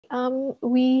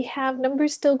We have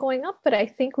numbers still going up, but I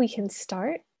think we can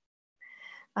start.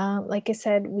 Like I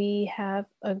said, we have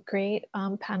a great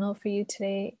panel for you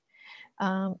today.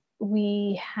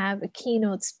 We have a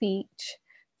keynote speech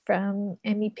from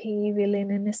MEP Ville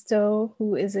Niinistö,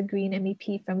 who is a Green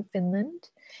MEP from Finland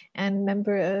and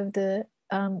member of the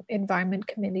Environment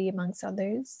Committee, amongst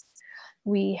others.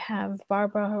 We have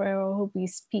Barbara Herrero, who'll be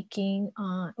speaking,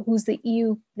 who's the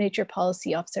EU Nature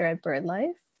Policy Officer at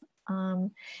BirdLife,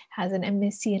 has an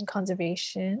MSc in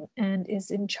conservation and is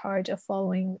in charge of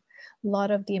following a lot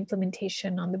of the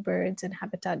implementation on the birds and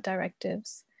habitat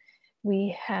directives.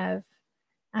 We have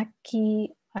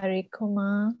Arkiomaa,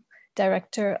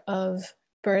 Director of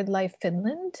BirdLife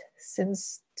Finland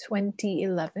since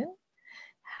 2011,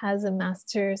 has a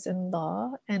master's in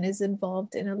law and is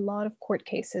involved in a lot of court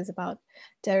cases about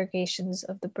derogations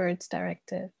of the birds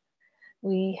directive.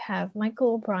 We have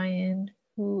Michael O'Brien,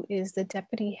 who is the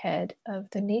deputy head of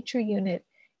the nature unit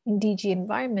in DG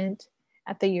Environment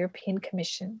at the European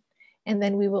Commission. And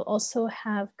then we will also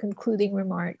have concluding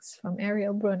remarks from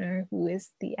Ariel Brunner, who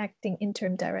is the acting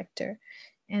interim director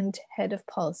and head of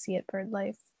policy at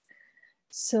BirdLife.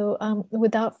 So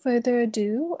without further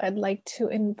ado, I'd like to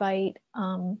invite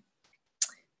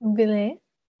Ville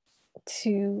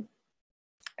to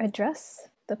address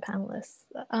the panelists,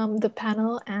 the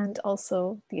panel and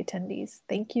also the attendees.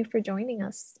 Thank you for joining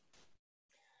us.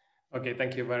 Okay,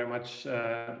 thank you very much,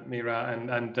 Meera,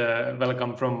 and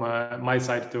welcome from my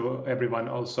side to everyone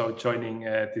also joining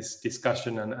this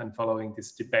discussion and following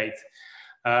this debate.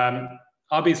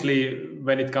 Obviously,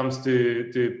 when it comes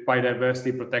to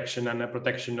biodiversity protection and the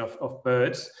protection of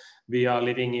birds, we are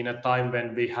living in a time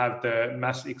when we have the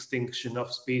mass extinction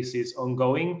of species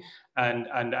ongoing, and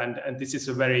this is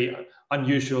a very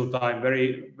unusual time,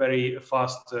 very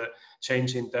fast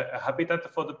change in the habitat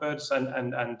for the birds and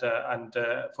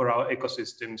for our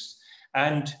ecosystems.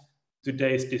 And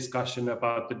today's discussion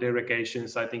about the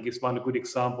derogations, I think, is one good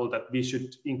example that we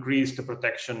should increase the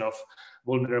protection of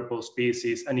vulnerable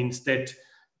species, and instead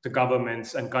the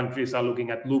governments and countries are looking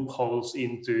at loopholes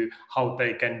into how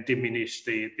they can diminish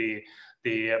the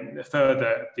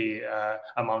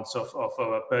amounts of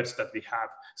birds that we have.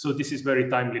 So this is very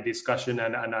timely discussion,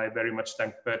 and I very much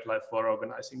thank BirdLife for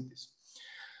organizing this.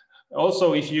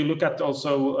 Also, if you look at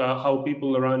also how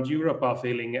people around Europe are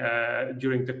feeling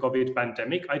during the COVID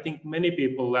pandemic, I think many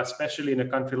people, especially in a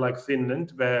country like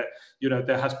Finland, where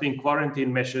there has been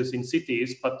quarantine measures in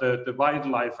cities, but the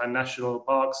wildlife and national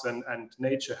parks and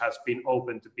nature has been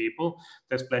open to people.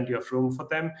 There's plenty of room for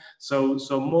them. So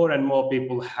more and more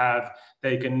people have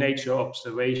taken nature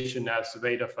observation as a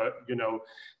way of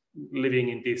living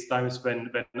in these times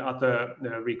when other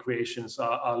recreations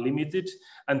are limited,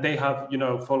 and they have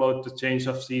followed the change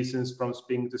of seasons from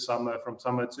spring to summer, from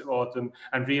summer to autumn,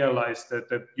 and realized that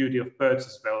the beauty of birds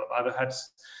as well. I've had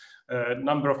a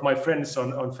number of my friends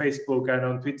on Facebook and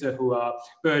on Twitter who are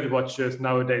bird watchers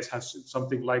nowadays has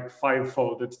something like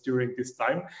fivefolded during this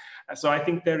time. So I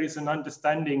think there is an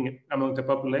understanding among the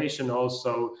population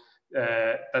also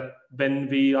that when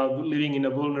we are living in a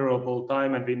vulnerable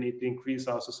time and we need to increase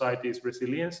our society's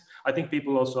resilience, I think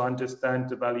people also understand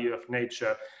the value of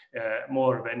nature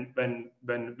more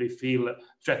when we feel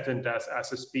threatened as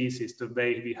a species. The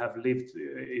way we have lived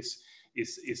is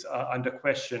under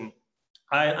question.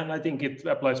 And I think it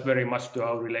applies very much to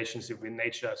our relationship with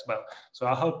nature as well. So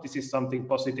I hope this is something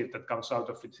positive that comes out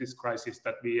of this crisis,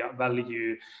 that we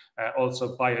value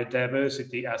also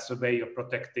biodiversity as a way of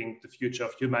protecting the future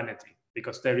of humanity,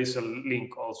 because there is a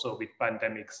link also with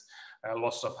pandemics,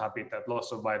 loss of habitat,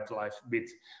 loss of wildlife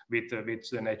with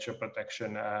the nature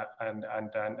protection and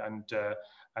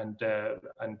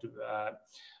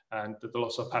the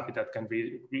loss of habitat can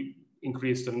be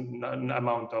increase the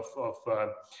amount of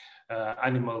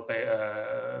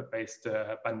animal-based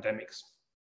pandemics.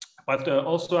 But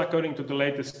also, according to the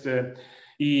latest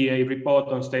EEA report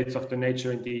on states of the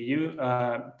nature in the EU,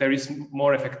 there is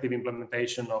more effective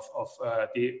implementation of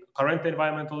the current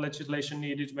environmental legislation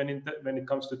needed when it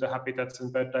comes to the habitats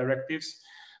and bird directives.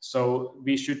 So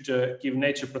we should give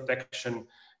nature protection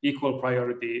equal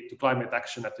priority to climate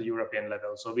action at the European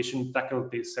level. So we shouldn't tackle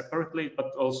this separately,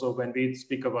 but also when we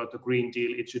speak about the Green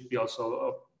Deal, it should be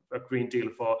also a Green Deal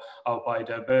for our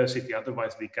biodiversity.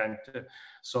 Otherwise, we can't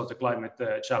solve the climate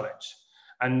challenge.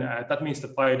 And that means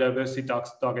that biodiversity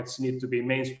targets need to be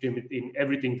mainstreamed in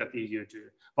everything that the EU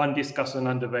do. One discussion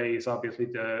underway is obviously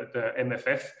the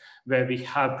MFF, where we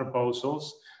have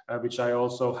proposals which I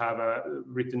also have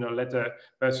written a letter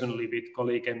personally with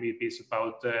colleague MEPs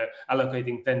about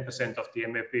allocating 10% of the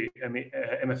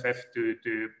MFF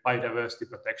to biodiversity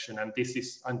protection. And this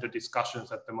is under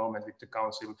discussions at the moment with the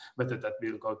Council, whether that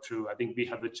will go through. I think we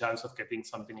have a chance of getting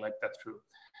something like that through.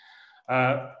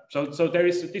 So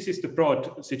this is the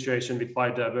broad situation with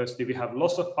biodiversity. We have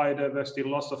loss of biodiversity,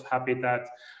 loss of habitat,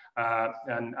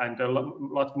 and a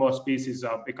lot more species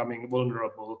are becoming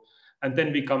vulnerable. And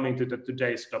then we come into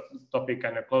today's topic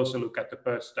and a closer look at the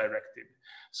Birds Directive.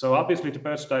 So obviously the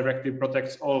Birds Directive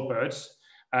protects all birds.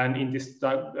 And in this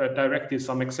directive,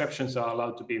 some exceptions are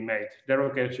allowed to be made.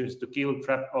 Derogations to kill,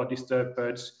 trap, or disturb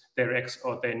birds, their eggs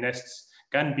or their nests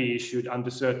can be issued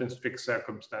under certain strict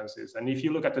circumstances. And if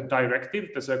you look at the directive,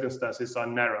 the circumstances are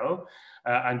narrow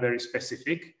and very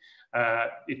specific.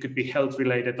 It could be health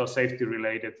related or safety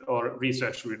related or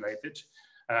research related.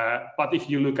 But if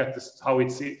you look at how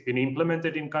it's been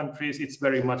implemented in countries, it's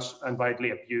very much and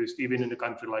widely abused, even in a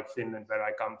country like Finland, where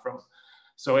I come from.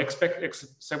 So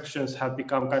exceptions have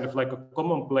become kind of like a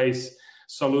commonplace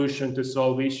solution to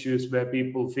solve issues where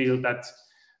people feel that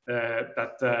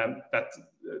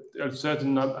a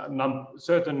certain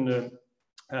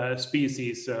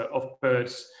species of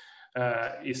birds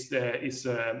is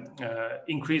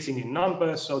increasing in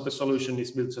numbers, so the solution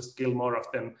is we'll just kill more of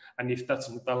them, and if that's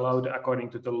not allowed according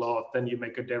to the law, then you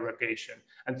make a derogation.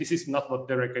 And this is not what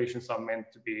derogations are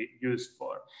meant to be used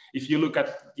for. If you look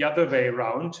at the other way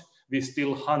around, we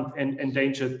still hunt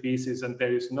endangered species, and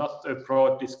there is not a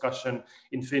broad discussion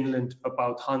in Finland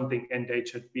about hunting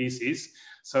endangered species.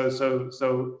 So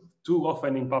too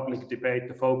often in public debate,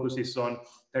 the focus is on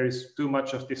there is too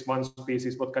much of this one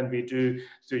species. What can we do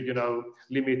to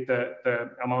limit the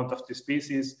amount of the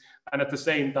species? And at the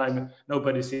same time,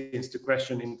 nobody seems to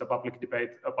question in the public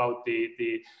debate about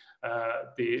the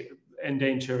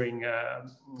endangering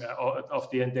of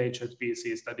the endangered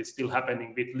species that is still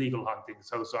happening with legal hunting.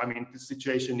 So I mean, the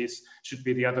situation should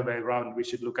be the other way around. We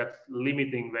should look at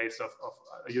limiting ways of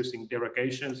using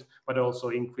derogations, but also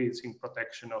increasing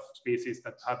protection of species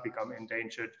that have become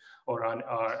endangered or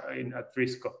are at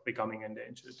risk of becoming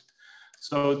endangered.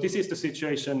 So this is the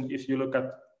situation. If you look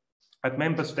at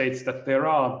member states, that there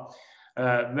are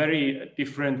very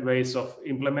different ways of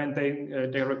implementing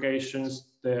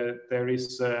derogations. There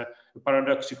is a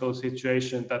paradoxical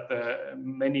situation that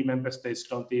many member states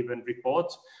don't even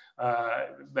report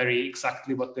very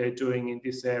exactly what they're doing in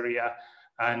this area.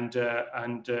 And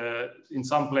in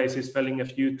some places, felling a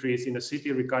few trees in a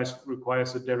city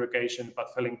requires a derogation,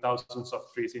 but felling thousands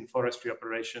of trees in forestry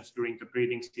operations during the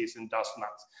breeding season does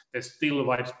not. There's still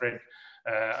widespread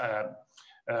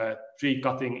tree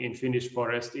cutting in Finnish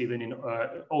forest, even in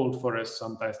old forests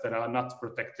sometimes, that are not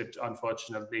protected,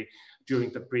 unfortunately,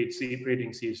 during the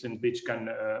breeding season, which can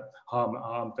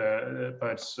harm the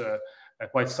birds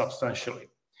quite substantially.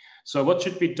 So what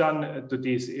should be done to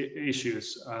these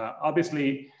issues?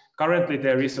 Obviously, currently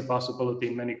there is a possibility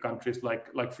in many countries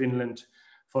like Finland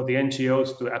for the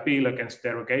NGOs to appeal against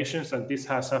derogations, and this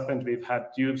has happened. We've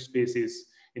had tube species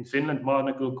in Finland,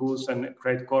 barnacle goose and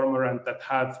great cormorant, that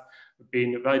have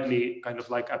been widely kind of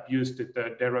like abused with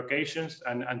the derogations,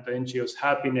 and the NGOs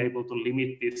have been able to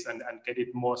limit this and get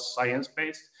it more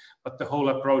science-based, but the whole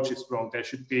approach is wrong. There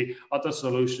should be other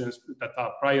solutions that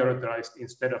are prioritized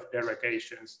instead of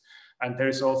derogations. And there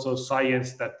is also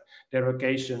science that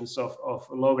derogations of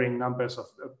lowering numbers of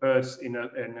birds in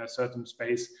a certain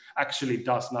space actually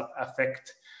does not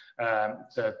affect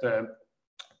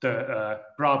the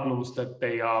problems that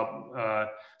they are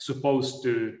supposed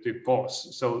to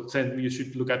cause. So then you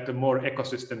should look at the more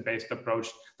ecosystem-based approach,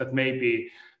 that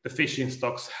maybe the fishing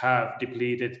stocks have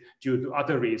depleted due to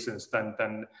other reasons than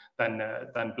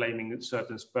blaming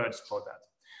certain birds for that.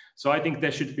 So I think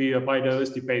there should be a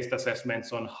biodiversity-based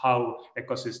assessments on how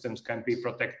ecosystems can be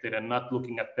protected, and not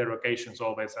looking at derogations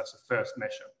always as a first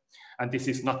measure. And this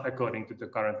is not according to the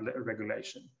current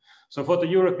regulation. So for the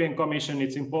European Commission,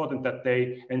 it's important that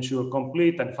they ensure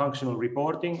complete and functional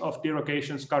reporting of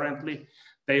derogations currently.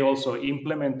 They also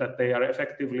implement that they are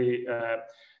effectively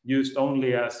used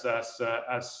only as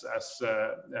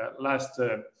last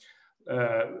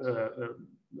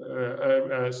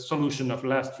solution of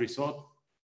last resort.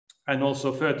 And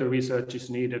also further research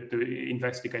is needed to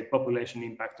investigate population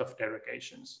impact of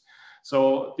derogations.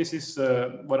 So this is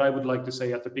what I would like to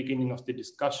say at the beginning of the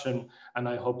discussion, and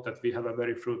I hope that we have a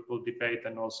very fruitful debate,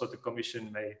 and also the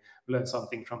Commission may learn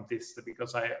something from this,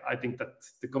 because I think that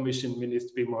the Commission needs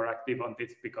to be more active on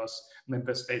this, because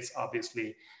member states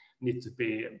obviously need to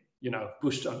be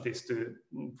pushed on this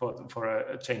for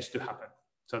a change to happen.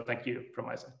 So thank you from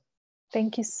my side.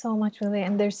 Thank you so much, Ville.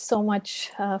 And there's so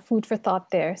much food for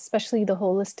thought there, especially the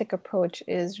holistic approach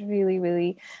is really,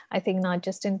 really, I think, not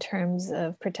just in terms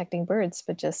of protecting birds,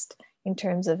 but just in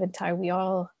terms of we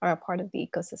all are a part of the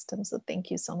ecosystem. So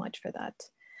thank you so much for that.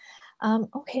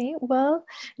 Okay, well,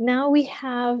 now we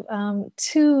have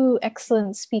two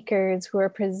excellent speakers who are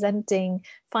presenting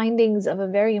findings of a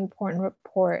very important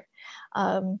report.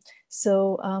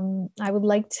 So I would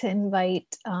like to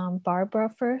invite Barbara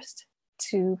first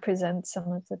to present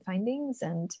some of the findings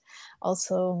and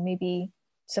also maybe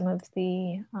some of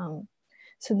the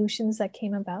solutions that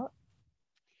came about.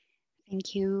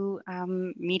 Thank you,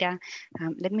 Meera.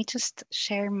 Let me just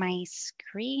share my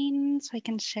screen so I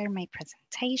can share my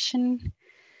presentation.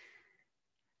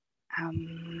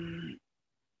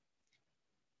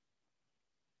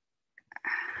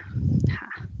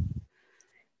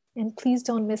 And please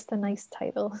don't miss the nice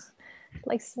title,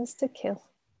 License to Kill.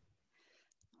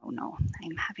 Oh no,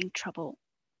 I'm having trouble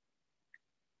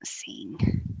seeing.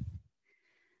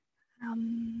 Oh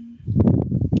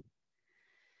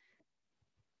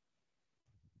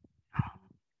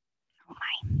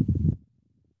my.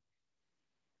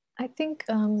 I think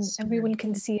everyone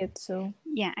can see it, so.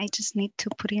 Yeah, I just need to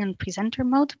put it on presenter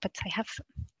mode, but I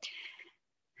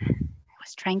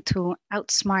was trying to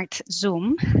outsmart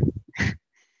Zoom.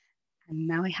 And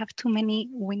now I have too many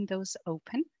windows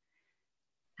open.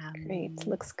 Great,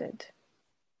 looks good.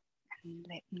 And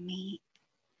let me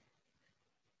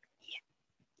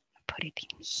put it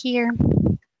in here.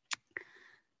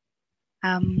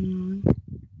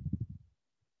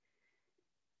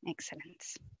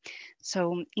 Excellent.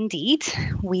 So indeed,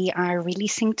 we are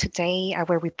releasing today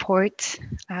our report,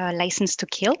 License to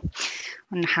Kill,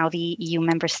 on how the EU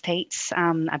member states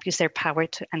abuse their power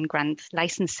and grant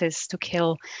licenses to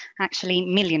kill actually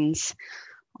millions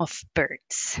of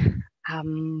birds.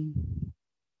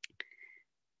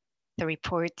 The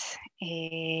report,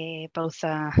 both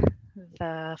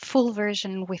the full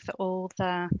version with all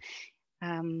the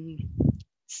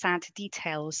sad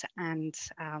details and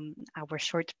our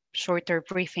shorter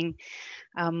briefing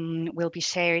will be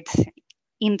shared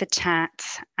in the chat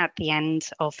at the end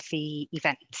of the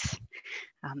event.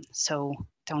 So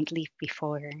don't leave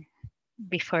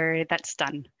before that's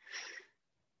done.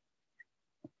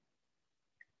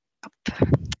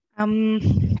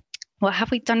 What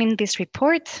have we done in this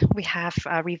report? We have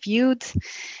reviewed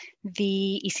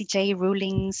the ECJ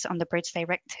rulings on the Birds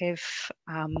Directive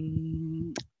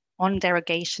on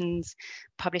derogations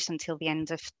published until the end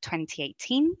of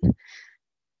 2018.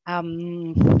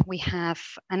 We have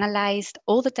analyzed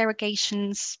all the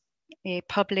derogations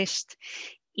published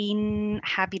in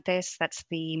Habides, that's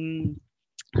the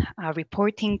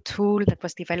reporting tool that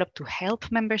was developed to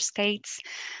help member states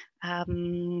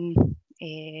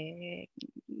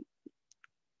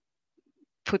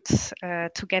put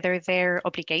together their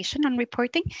obligation on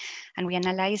reporting, and we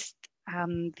analyzed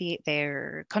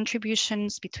their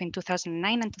contributions between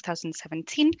 2009 and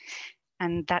 2017,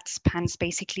 and that spans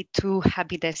basically two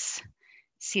Habides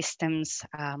systems,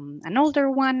 an older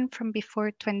one from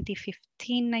before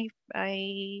 2015,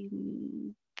 I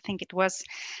think it was,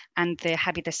 and the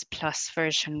Habides Plus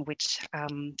version, which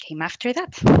came after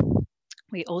that.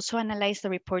 We also analyzed the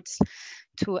reports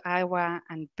to Iowa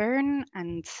and Bern,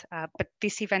 and but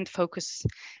this event focused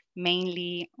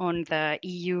mainly on the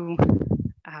EU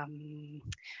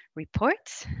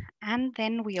reports. And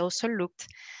then we also looked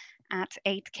at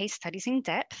 8 case studies in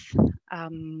depth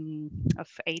of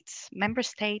 8 member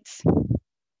states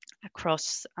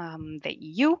across the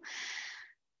EU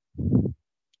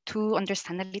to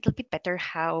understand a little bit better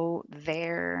how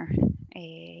their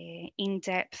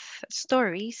in-depth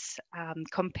stories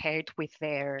compared with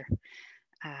their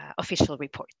official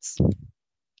reports.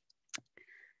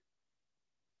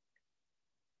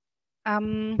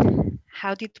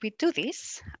 How did we do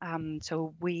this?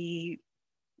 So we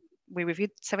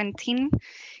reviewed 17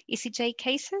 ECJ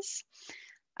cases.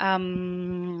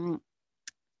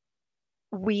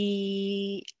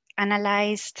 We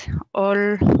analyzed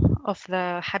all of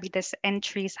the Habides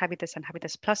entries, Habides and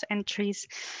Habides Plus entries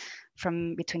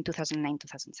from between 2009 and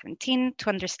 2017 to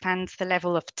understand the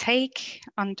level of take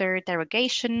under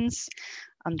derogations,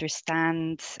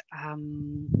 understand a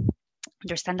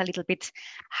little bit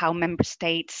how member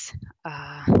states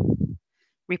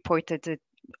reported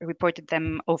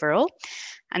them overall.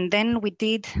 And then we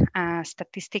did a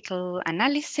statistical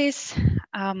analysis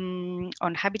on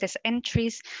Habides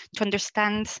entries to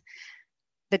understand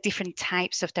the different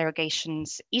types of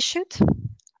derogations issued.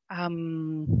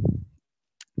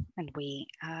 And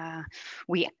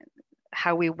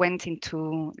how we went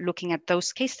into looking at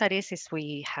those case studies is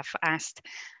we have asked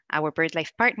our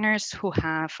BirdLife partners who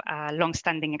have a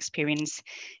long-standing experience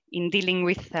in dealing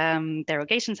with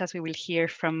derogations, as we will hear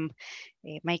from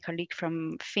my colleague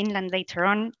from Finland later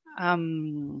on.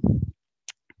 And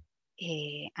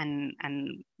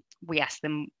we asked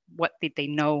them what did they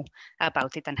know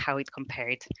about it and how it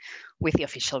compared with the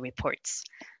official reports.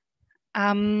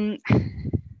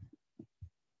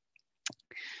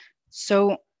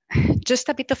 So just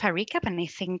a bit of a recap, and I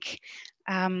think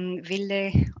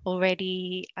Ville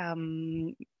already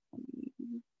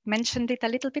mentioned it a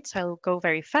little bit, so I'll go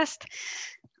very fast.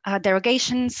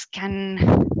 Derogations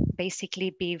can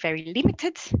basically be very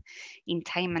limited in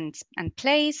time and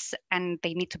place, and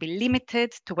they need to be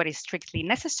limited to what is strictly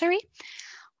necessary.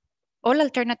 All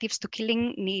alternatives to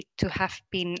killing need to have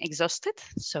been exhausted.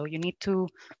 So you need to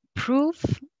prove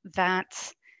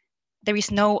that there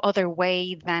is no other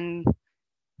way than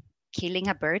killing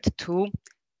a bird to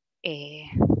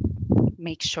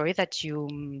make sure that you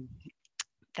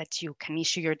can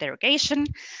issue your derogation.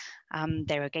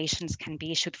 Derogations can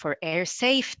be issued for air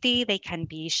safety. They can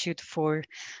be issued for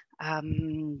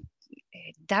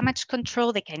damage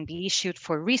control. They can be issued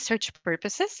for research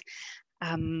purposes.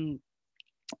 But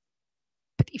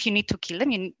if you need to kill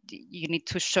them, you need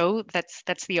to show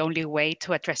that's the only way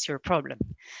to address your problem.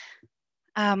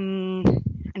 And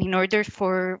in order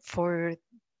for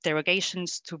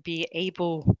derogations to be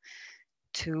able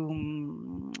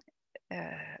to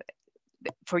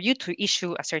for you to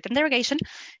issue a certain derogation,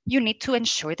 you need to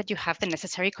ensure that you have the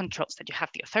necessary controls, that you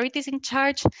have the authorities in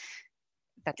charge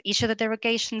that issue the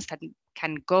derogations, that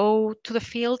can go to the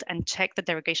field and check the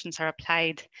derogations are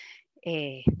applied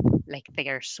like they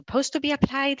are supposed to be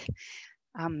applied,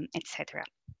 etc.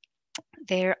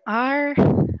 There are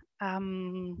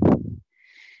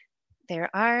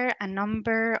a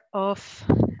number of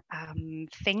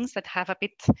things that have a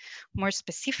bit more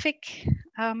specific,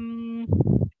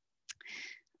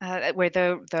 where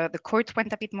the court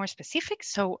went a bit more specific.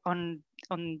 So on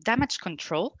damage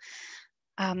control,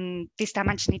 this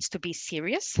damage needs to be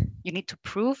serious. You need to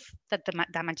prove that the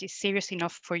damage is serious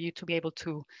enough for you to be able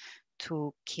to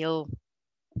kill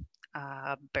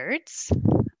birds.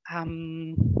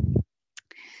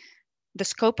 The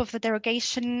scope of the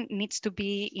derogation needs to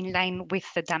be in line with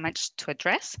the damage to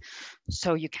address.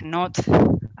 So you cannot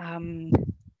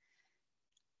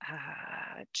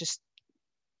just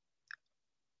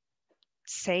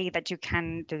say that you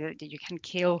can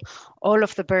kill all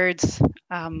of the birds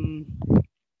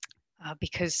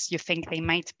because you think they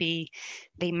might be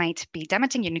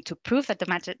damaging. You need to prove that the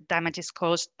damage is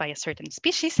caused by a certain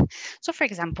species. So, for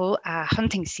example, a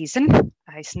hunting season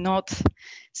is not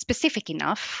specific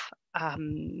enough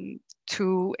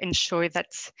to ensure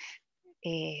that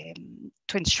the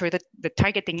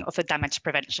targeting of the damage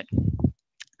prevention.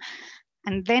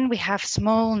 And then we have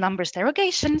small numbers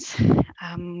derogations,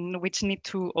 which need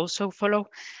to also follow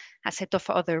a set of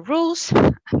other rules,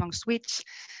 amongst which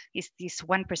is this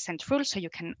 1% rule. So you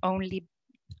can only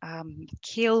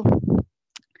kill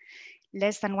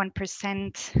less than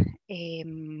 1%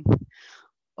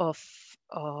 of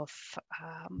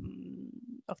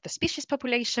the species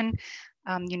population.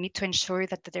 You need to ensure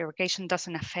that the derogation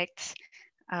doesn't affect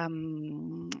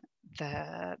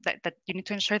that you need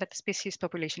to ensure that the species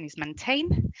population is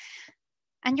maintained,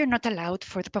 and you're not allowed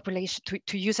for the population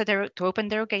to use to open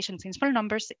derogations in small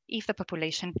numbers if the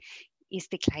population is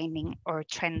declining or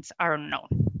trends are unknown.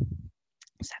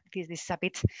 So this is a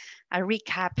bit a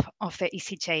recap of the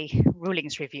ECJ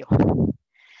rulings review.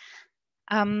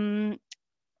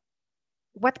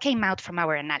 What came out from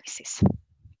our analysis?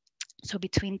 So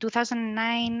between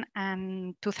 2009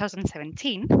 and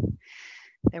 2017,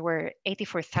 there were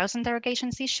 84,000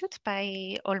 derogations issued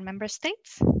by all member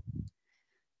states.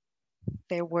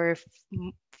 There were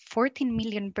 14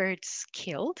 million birds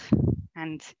killed.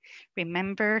 And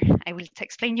remember, I will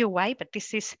explain you why, but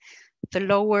this is the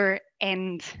lower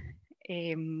end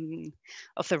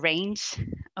of the range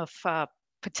of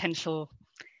potential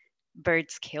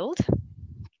birds killed.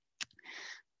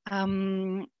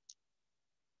 And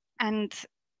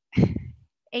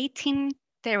 18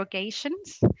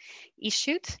 derogations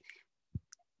issued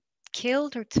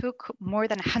killed or took more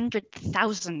than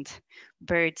 100,000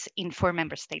 birds in 4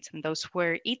 member states, and those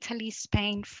were Italy,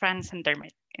 Spain, France, and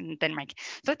Denmark.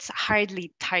 So it's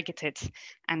hardly targeted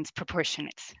and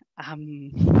proportionate.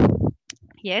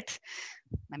 Yet,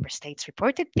 member states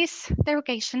reported these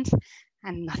derogations,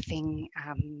 and nothing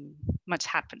much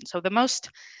happened. So the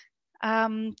most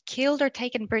killed or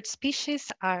taken bird species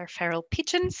are feral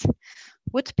pigeons,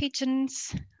 wood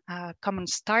pigeons, common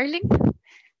starling,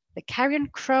 the carrion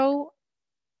crow,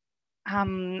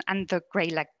 and the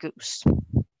grey-lag goose.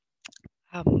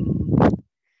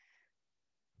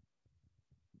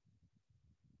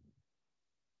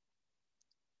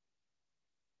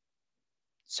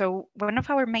 So one of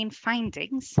our main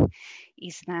findings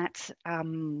is that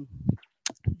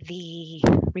the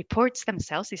reports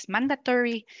themselves, these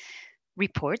mandatory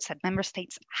reports that member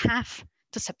states have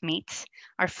to submit,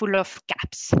 are full of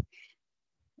gaps.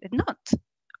 Not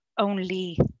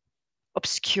only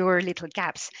obscure little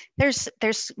gaps.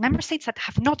 There's member states that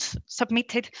have not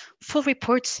submitted full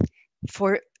reports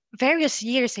for various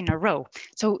years in a row.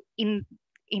 So in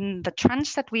the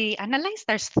tranche that we analyzed,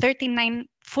 there's 39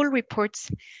 full reports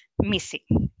missing.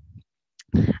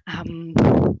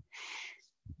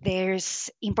 There's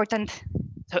important,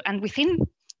 so, and within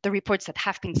the reports that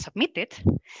have been submitted,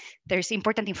 there's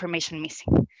important information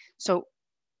missing. So,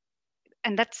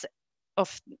 and that's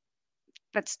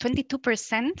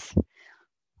 22%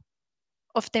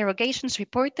 of derogations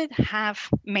reported have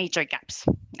major gaps.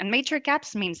 And major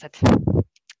gaps means that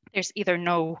there's either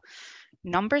no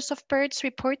numbers of birds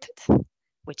reported,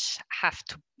 which have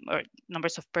to, or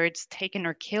numbers of birds taken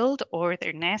or killed, or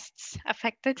their nests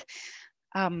affected.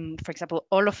 For example,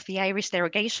 all of the Irish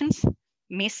derogations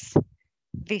miss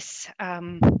this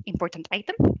important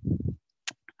item.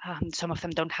 Some of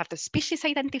them don't have the species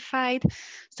identified.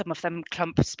 Some of them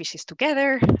clump species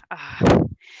together.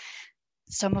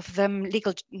 Some of them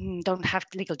don't have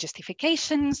legal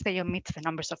justifications. They omit the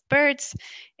numbers of birds.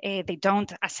 They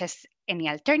don't assess any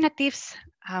alternatives.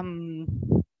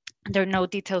 There are no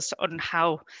details on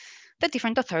how the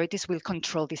different authorities will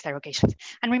control these derogations.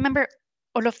 And remember,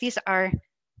 all of these are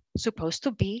supposed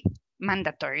to be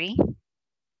mandatory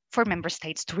for member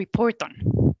states to report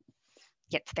on,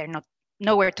 yet they're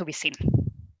nowhere to be seen.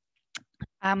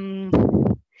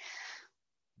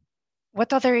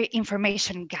 What other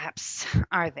information gaps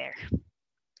are there?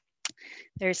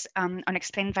 There's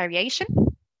unexplained variation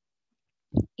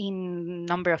in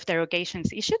number of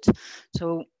derogations issued.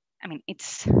 So, I mean,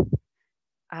 it's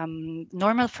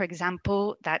normal, for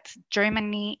example, that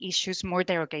Germany issues more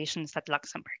derogations than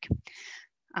Luxembourg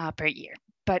per year.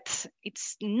 But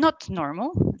it's not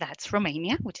normal that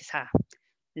Romania, which is a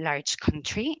large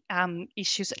country,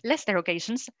 issues less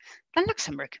derogations than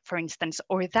Luxembourg, for instance,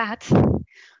 or that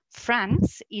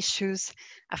France issues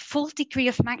a full degree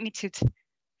of magnitude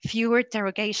fewer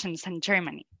derogations than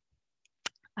Germany.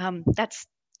 That's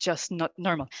just not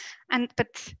normal.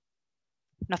 But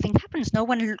nothing happens. No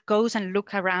one goes and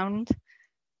look around.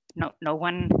 No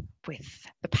one with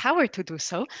the power to do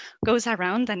so goes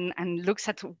around and looks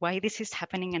at why this is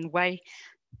happening and why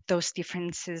those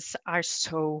differences are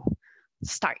so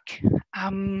stark.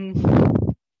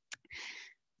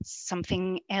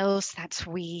 Something else that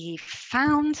we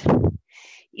found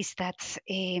is that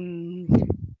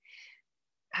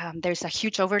there's a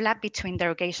huge overlap between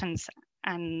derogations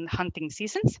and hunting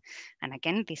seasons. And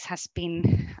again, this has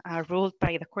been ruled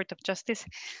by the Court of Justice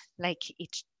like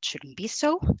it shouldn't be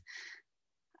so.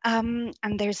 And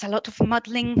there's a lot of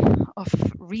muddling of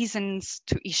reasons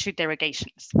to issue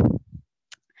derogations.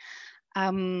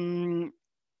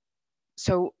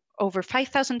 So over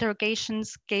 5,000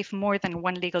 derogations gave more than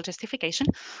one legal justification,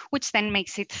 which then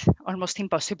makes it almost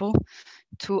impossible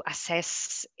to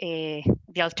assess the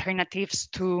alternatives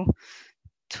to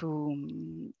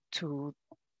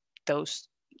those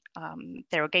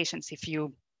derogations. If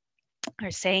you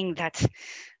are saying that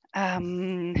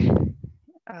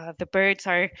the birds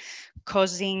are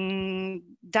causing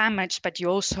damage, but you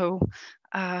also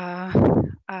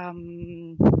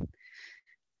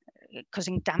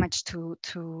causing damage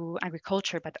to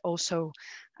agriculture, but also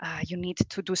you need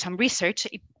to do some research.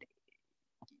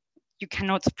 You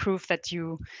cannot prove that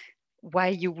why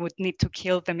you would need to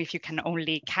kill them if you can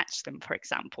only catch them, for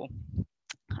example.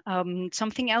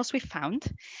 Something else we found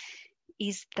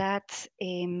is that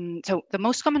so the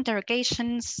most common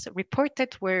derogations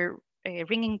reported were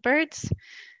ringing birds,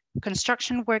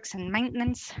 construction works and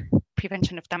maintenance,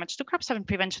 prevention of damage to crops, and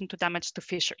prevention to damage to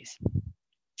fisheries.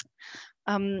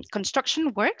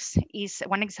 Construction works is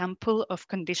one example of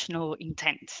conditional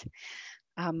intent,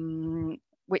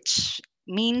 which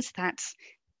means that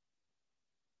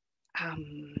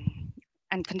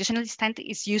and conditional intent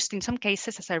is used in some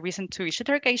cases as a reason to issue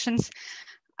derogations,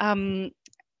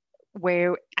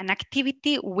 where an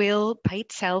activity will by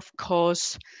itself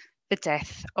cause the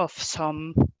death of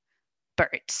some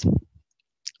birds.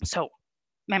 So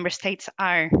member states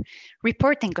are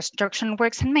reporting construction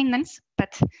works and maintenance,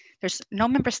 but there's no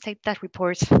member state that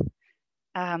reports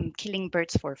killing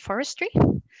birds for forestry,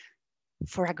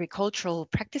 for agricultural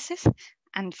practices,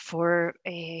 and for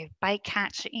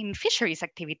bycatch in fisheries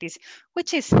activities,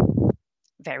 which is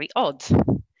very odd.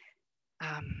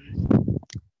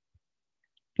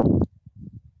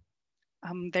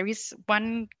 There is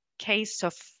one case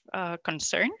of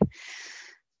concern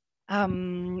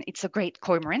It's a great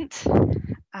cormorant.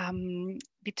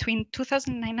 Between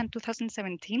 2009 and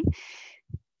 2017,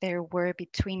 there were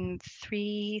between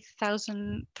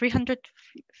 350,000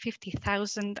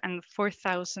 and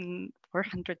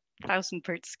 400,000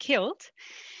 birds killed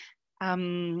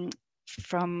from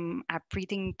a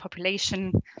breeding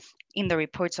population in the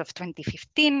reports of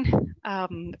 2015, a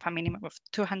minimum of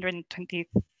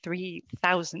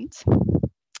 223,000.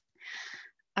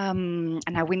 And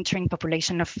a wintering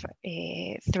population of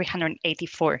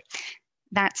 384.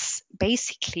 That's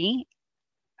basically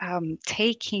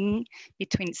taking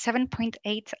between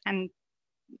 7.8 and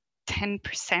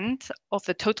 10% of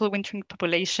the total wintering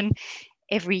population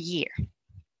every year,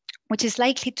 which is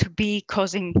likely to be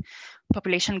causing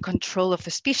population control of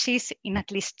the species in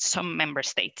at least some member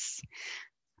states,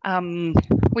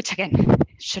 which again,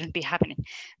 shouldn't be happening.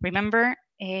 Remember,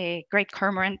 great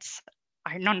cormorants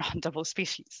are non-huntable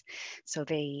species, so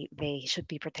they should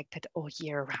be protected all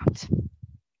year round.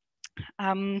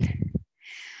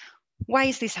 Why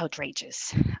is this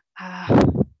outrageous?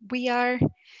 We are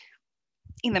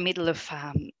in the middle of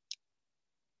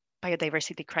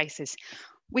biodiversity crisis.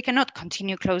 We cannot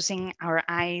continue closing our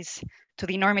eyes to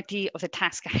the enormity of the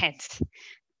task ahead.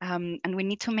 And we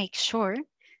need to make sure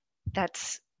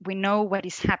that we know what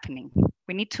is happening.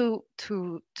 We need to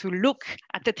look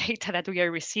at the data that we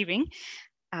are receiving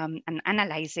and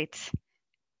analyze it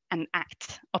and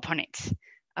act upon it.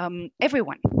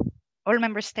 Everyone, all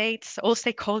member states, all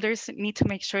stakeholders need to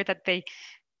make sure that they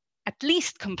at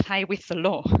least comply with the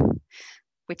law,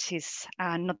 which is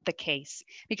not the case.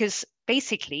 Because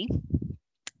basically,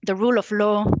 the rule of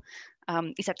law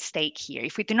is at stake here.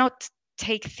 If we do not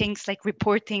take things like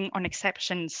reporting on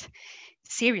exceptions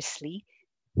seriously,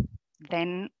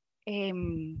 then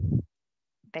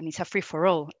it's a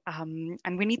free-for-all.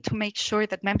 And we need to make sure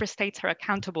that member states are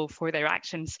accountable for their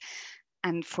actions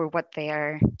and for what they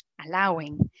are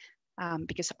allowing,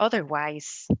 because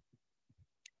otherwise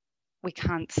we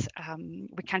can't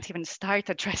even start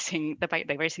addressing the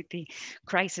biodiversity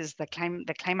crisis, the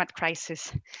climate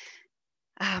crisis,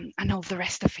 and all the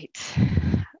rest of it.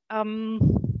 So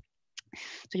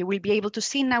you will be able to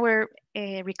see in our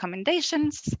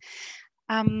recommendations.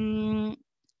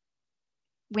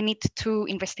 We need to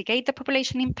investigate the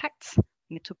population impacts.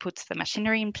 We need to put the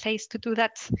machinery in place to do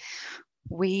that.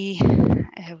 We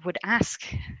would ask,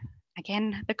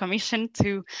 again, the Commission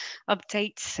to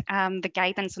update the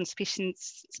guidance on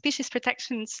species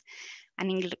protections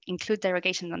and include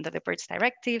derogation under the Birds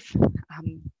Directive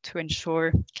to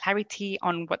ensure clarity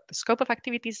on what the scope of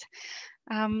activities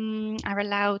are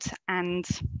allowed and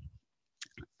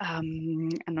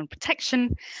on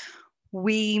protection.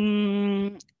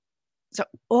 So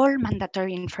all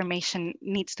mandatory information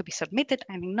needs to be submitted.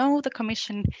 I know the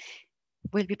Commission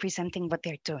will be presenting what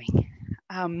they're doing.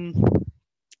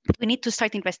 We need to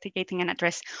start investigating and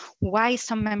address why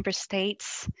some member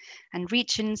states and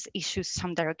regions issue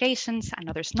some derogations and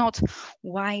others not,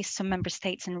 why some member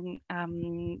states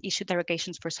issue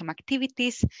derogations for some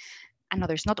activities and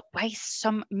others not, why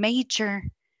some major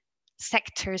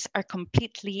sectors are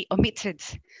completely omitted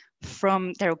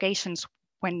from derogations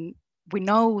when we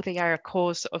know they are a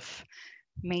cause of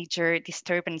major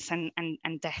disturbance and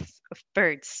death of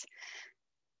birds.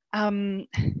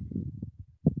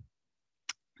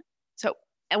 So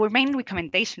our main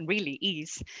recommendation really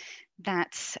is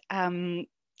that the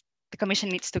Commission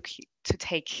needs to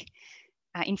take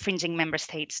infringing member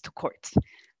states to court.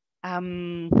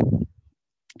 It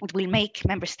will make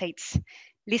member states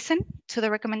listen to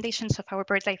the recommendations of our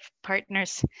BirdLife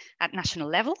partners at national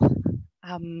level.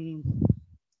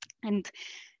 And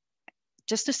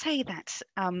just to say that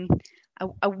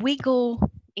a wiggle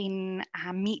in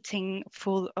a meeting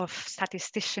full of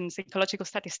statisticians, ecological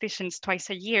statisticians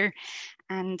twice a year,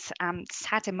 and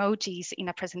sad emojis in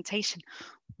a presentation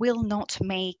will not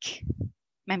make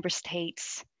member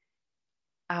states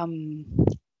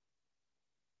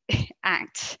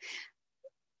act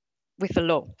with the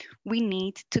law. We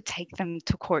need to take them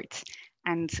to court,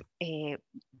 and the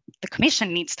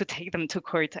Commission needs to take them to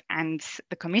court, and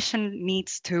the Commission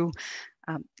needs to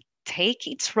take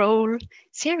its role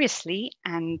seriously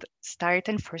and start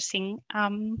enforcing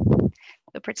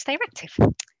the Birds Directive.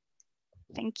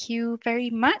 Thank you very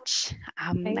much.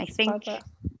 Thanks, I think. Barbara.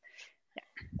 Yeah.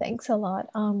 Thanks a lot.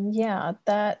 Yeah,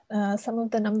 that some of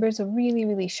the numbers are really,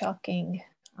 really shocking.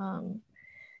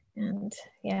 And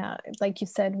yeah, like you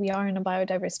said, we are in a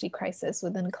biodiversity crisis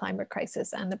within a climate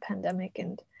crisis and a pandemic,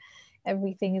 and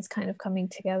everything is kind of coming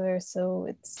together. So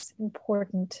it's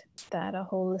important that a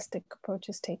holistic approach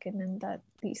is taken and that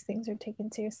these things are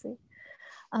taken seriously.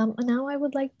 Now I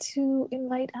would like to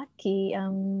invite Aki,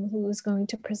 who is going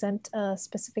to present a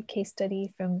specific case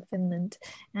study from Finland.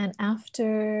 And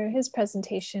after his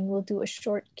presentation, we'll do a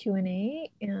short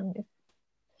Q&A, and if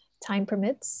time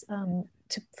permits,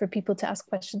 for people to ask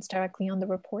questions directly on the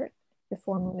report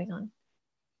before moving on.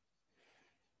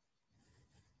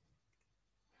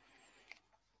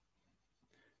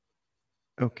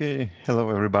 Okay, hello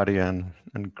everybody, and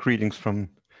greetings from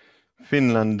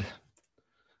Finland.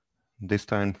 This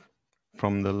time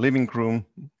from the living room.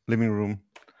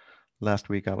 Last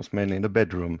week I was mainly in the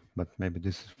bedroom, but maybe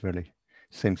this is really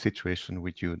same situation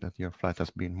with you, that your flight has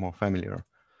been more familiar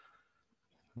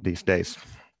these days.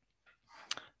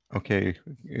 Okay,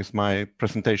 is my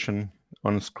presentation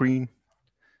on screen?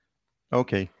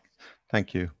 Okay,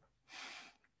 thank you.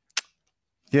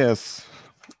 Yes,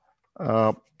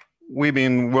 we've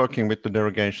been working with the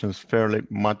derogations fairly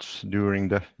much during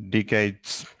the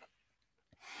decades.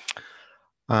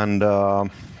 And the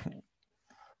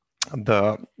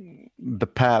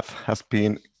path has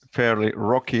been fairly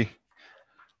rocky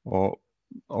or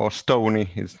stony.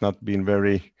 It's not been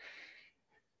very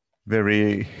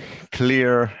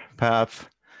clear path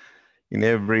in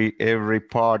every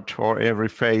part or every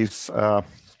phase.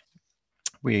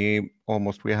 We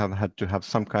have had to have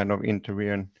some kind of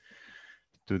intervene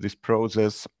to this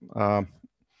process.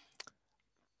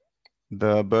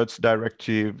 The birds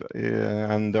directive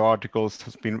and the articles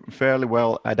has been fairly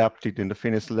well adapted in the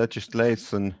Finnish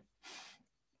legislation,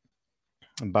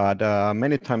 but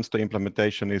many times the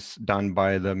implementation is done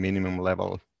by the minimum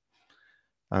level.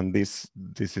 And this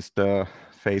is the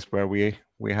phase where we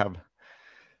have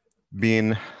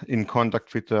been in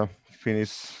contact with the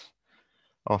Finnish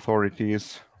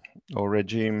authorities or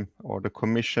regime or the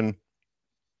commission.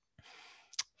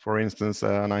 For instance,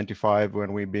 95,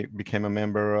 when we became a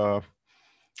member,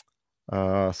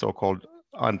 so-called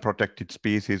unprotected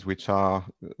species, which are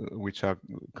a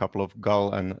couple of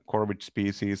gull and corvid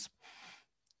species,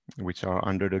 which are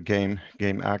under the Game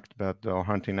Act, or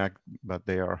Hunting Act, but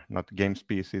they are not game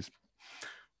species.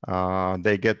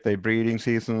 They get their breeding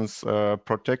seasons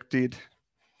protected,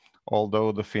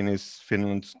 although the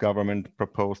Finland's government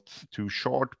proposed too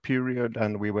short period,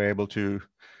 and we were able to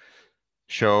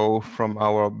show from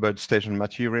our bird station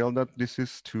material that this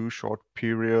is too short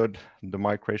period. The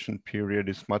migration period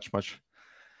is much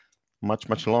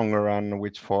longer, and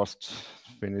which forced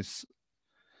Finnish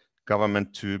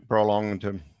government to prolong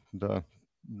the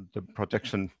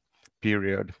protection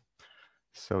period.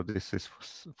 So this is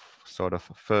sort of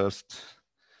first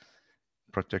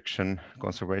protection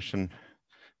conservation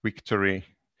victory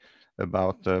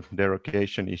about the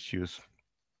derogation issues,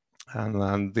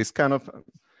 and this kind of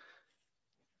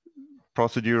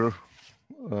procedure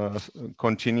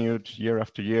continued year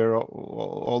after year,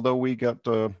 although we got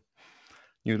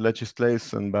new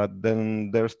legislation, but then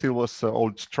there still was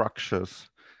old structures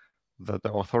that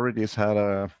the authorities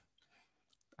had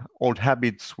old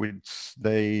habits which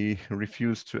they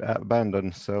refused to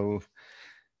abandon. So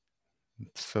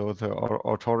the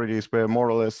authorities were more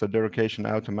or less a derogation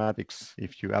automatics.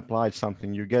 If you applied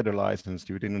something, you get a license.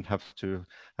 You didn't have to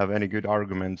have any good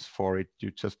arguments for it.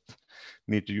 You just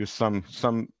need to use some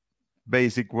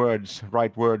basic words,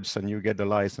 right words, and you get a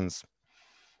license.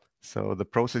 So the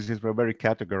processes were very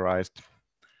categorized.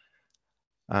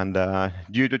 And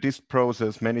due to this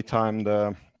process, many times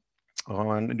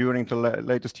during the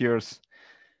latest years,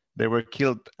 they were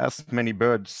killed as many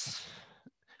birds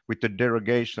with the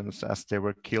derogations as there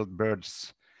were killed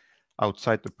birds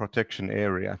outside the protection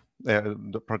area,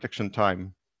 the protection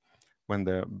time, when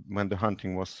the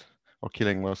hunting was or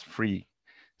killing was free.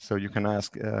 So you can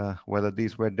ask whether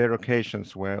these were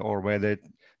derogations or were they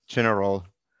general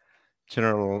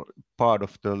part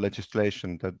of the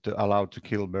legislation that allowed to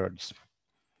kill birds.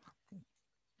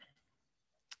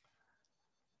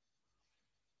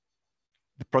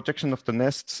 The protection of the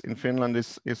nests in Finland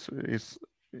is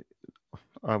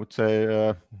I would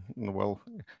say, well,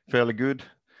 fairly good,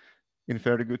 in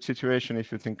fairly good situation.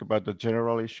 If you think about the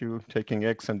general issue, taking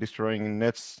eggs and destroying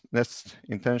nests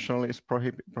intentionally is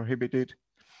prohibited.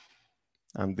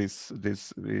 And this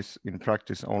is in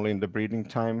practice only in the breeding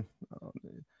time.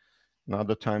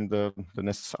 Another time the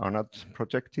nests are not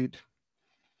protected.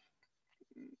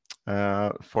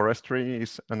 Forestry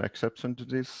is an exception to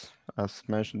this. As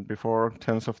mentioned before,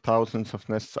 tens of thousands of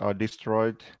nests are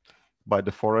destroyed by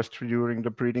the forestry during the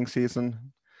breeding season.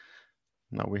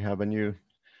 Now we have a new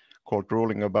court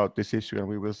ruling about this issue, and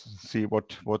we will see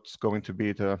what's going to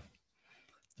be the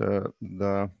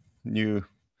new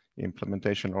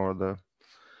implementation, or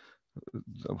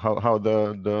how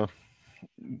the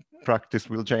practice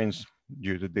will change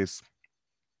due to this.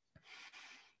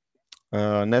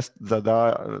 Nests that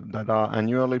are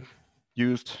annually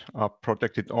used are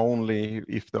protected only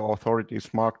if the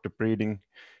authorities mark the breeding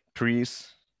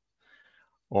trees,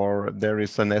 or there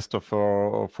is a nest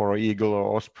for eagle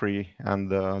or osprey and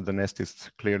the nest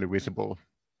is clearly visible.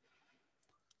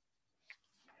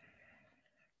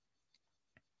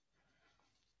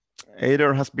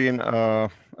 Eider has been a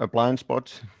blind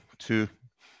spot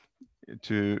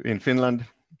in Finland.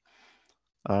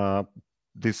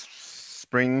 This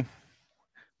spring,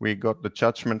 we got the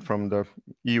judgment from the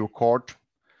EU court,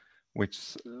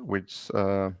 which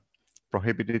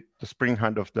prohibited the spring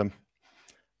hunt of the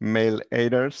male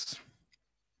eiders.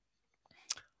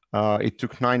 It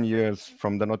took 9 years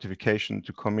from the notification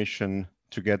to commission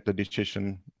to get the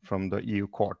decision from the EU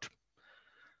court,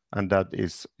 and that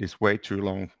is way too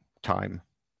long time.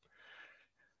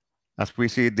 As we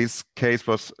see, this case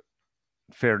was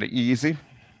fairly easy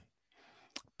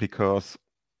because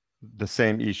the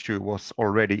same issue was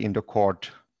already in the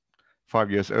court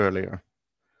 5 years earlier,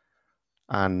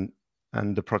 and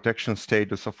the protection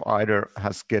status of eider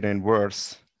has gotten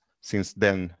worse since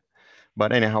then.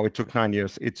 But anyhow, it took 9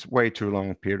 years. It's way too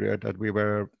long period that we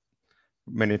were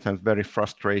many times very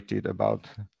frustrated about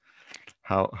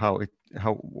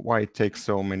why it takes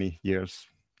so many years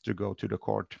to go to the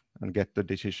court and get the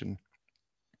decision.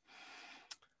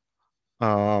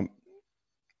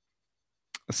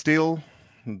 Still,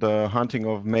 the hunting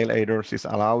of male eiders is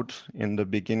allowed in the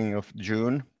beginning of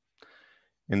June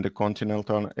in the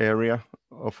continental area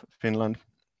of Finland.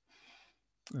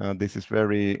 This is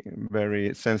very,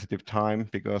 very sensitive time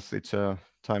because it's a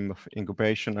time of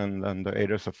incubation and the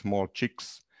eiders of small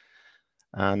chicks.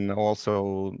 And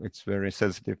also it's very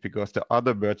sensitive because the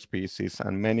other bird species,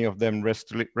 and many of them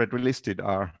red listed,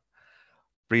 are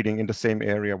breeding in the same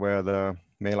area where the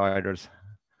male eiders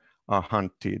are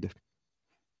hunted.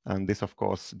 And this of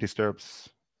course disturbs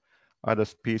other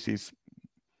species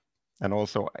and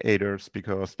also eiders,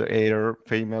 because the eider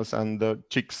females and the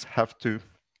chicks have to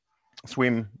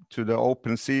swim to the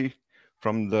open sea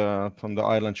from the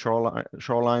island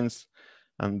shorelines,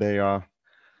 and they are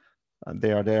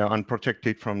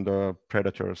unprotected from the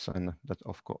predators, and that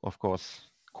of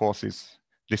course causes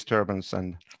disturbance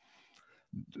and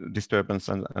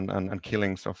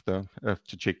killings of the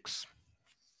chicks.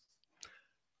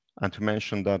 And to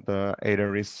mention that the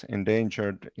eider is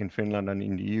endangered in Finland and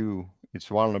in the EU, it's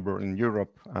vulnerable in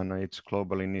Europe, and it's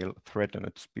globally near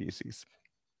threatened species.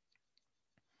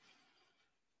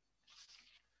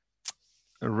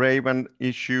 Raven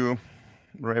issue.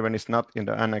 Raven is not in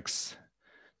the Annex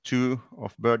 2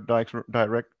 of Birds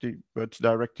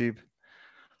Directive.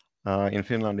 In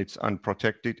Finland, it's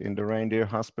unprotected in the reindeer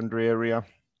husbandry area,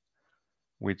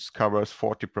 which covers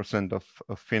 40%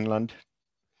 of Finland.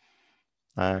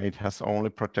 It has only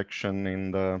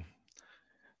protection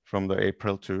from the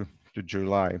April to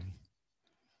July.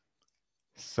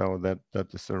 So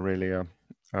that is really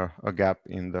a gap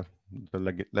in the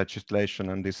legislation,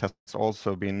 and this has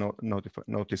also been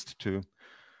noticed to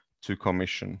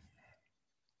Commission.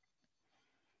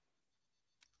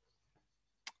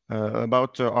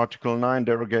 About Article 9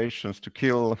 derogations to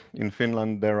kill, in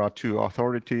Finland there are 2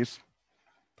 authorities.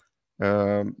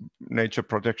 Nature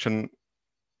protection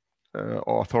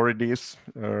authorities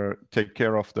take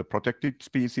care of the protected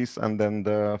species, and then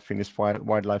the Finnish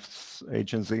Wildlife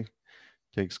Agency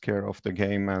takes care of the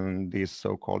game and these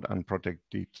so-called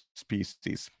unprotected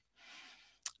species.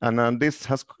 And this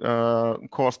has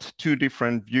caused 2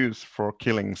 different views for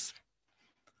killings.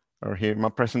 Here, my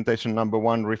presentation number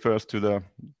 1 refers to the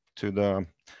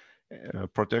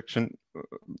protection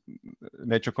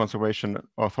nature conservation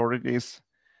authorities.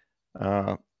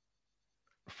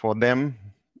 For them,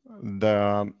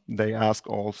 they ask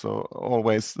also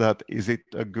always that is it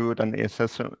a good and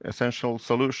essential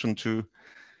solution to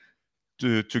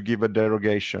give a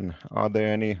derogation? Are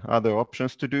there any other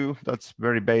options to do? That's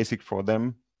very basic for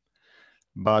them.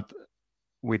 But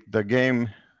with the Game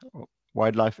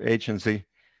Wildlife Agency,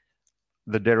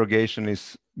 the derogation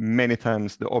is many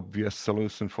times the obvious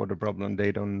solution for the problem.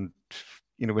 They don't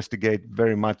investigate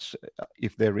very much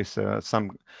if there is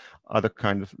some other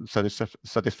kind of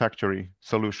satisfactory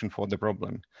solution for the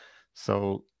problem.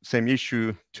 So same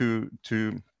issue, two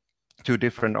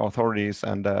different authorities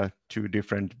and 2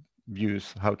 different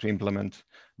views how to implement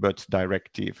Birds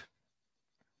Directive.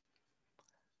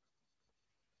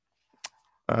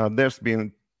 There's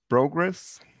been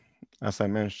progress. As I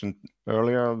mentioned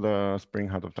earlier, the spring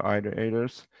hunt of the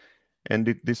eiders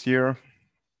ended this year.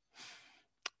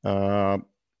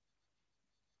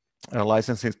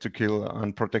 Licenses to kill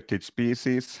unprotected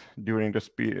species during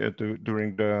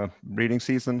the breeding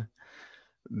season,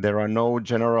 There are no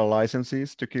general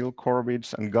licenses to kill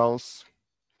corvids and gulls.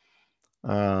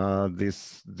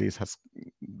 These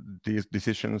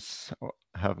decisions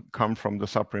have come from the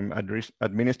Supreme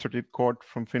Administrative Court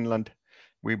from Finland.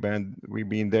 We've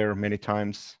been there many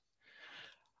times.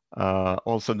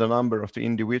 Also, the number of the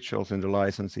individuals in the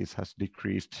licenses has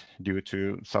decreased due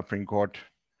to Supreme Court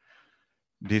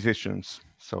decisions.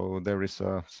 So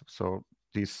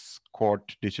these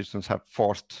court decisions have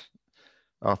forced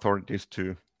authorities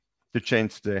to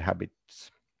change their habits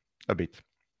a bit.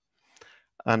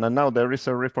 And now there is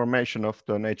a reformation of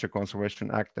the Nature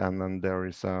Conservation Act, and then there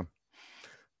is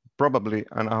probably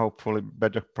and hopefully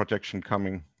better protection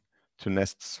coming to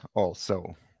nests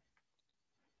also.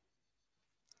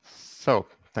 So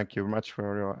thank you very much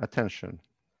for your attention.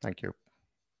 Thank you.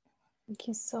 Thank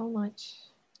you so much,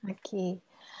 Aki.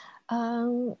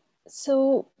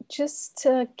 So just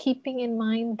keeping in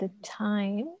mind the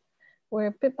time, we're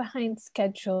a bit behind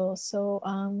schedule. So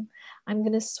I'm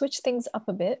going to switch things up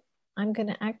a bit. I'm going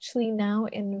to actually now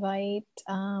invite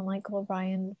Michael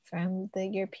O'Brien from the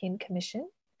European Commission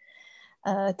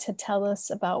to tell us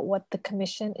about what the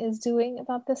Commission is doing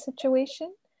about the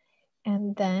situation.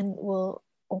 And then we'll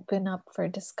open up for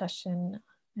discussion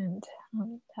and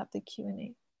have the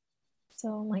Q&A.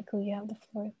 So Michael, you have the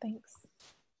floor. Thanks.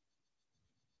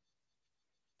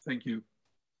 Thank you.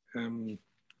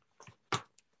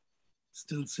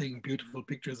 Still seeing beautiful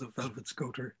pictures of velvet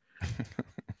scoter.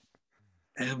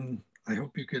 I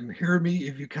hope you can hear me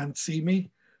if you can't see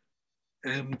me.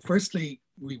 Firstly,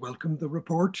 we welcome the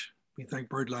report. We thank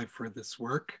BirdLife for this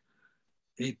work.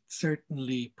 It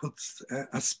certainly puts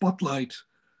a spotlight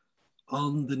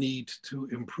on the need to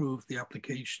improve the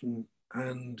application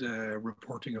and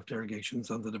reporting of derogations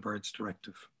under the Birds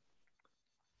Directive.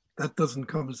 That doesn't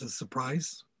come as a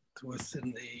surprise to us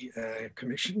in the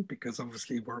Commission, because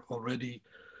obviously we're already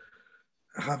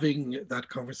having that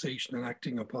conversation and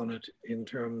acting upon it in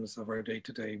terms of our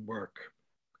day-to-day work.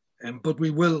 But we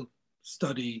will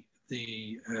study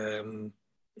the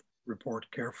report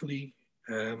carefully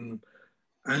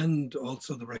and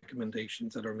also the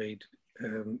recommendations that are made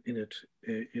in it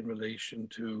in relation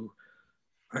to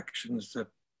actions that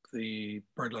the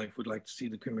BirdLife would like to see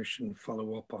the Commission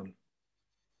follow up on.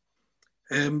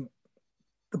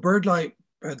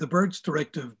 The Birds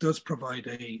Directive does provide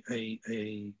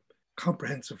a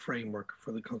comprehensive framework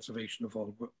for the conservation of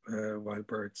all wild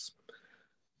birds.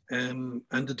 And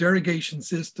the derogation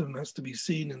system has to be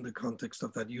seen in the context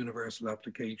of that universal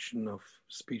application of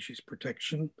species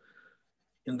protection,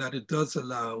 in that it does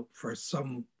allow for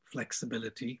some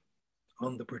flexibility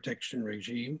on the protection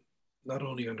regime, not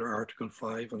only under Article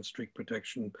 5 on strict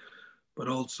protection, but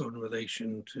also in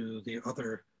relation to the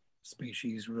other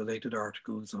species related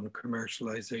articles on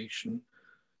commercialization,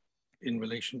 in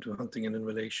relation to hunting and in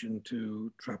relation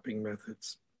to trapping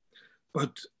methods.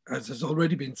 But as has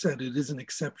already been said, it is an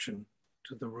exception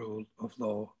to the rule of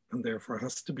law, and therefore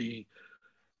has to be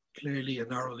clearly and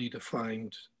narrowly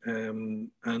defined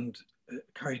and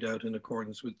carried out in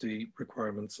accordance with the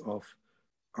requirements of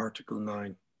Article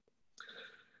 9.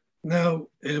 Now,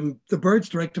 the Birds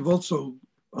Directive also,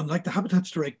 unlike the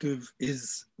Habitats Directive,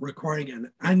 is requiring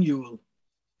an annual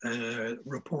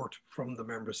report from the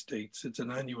member states. It's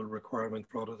an annual requirement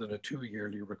rather than a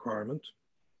 2-yearly requirement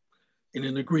in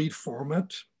an agreed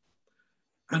format.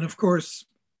 And of course,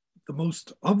 the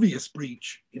most obvious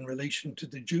breach in relation to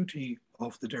the duty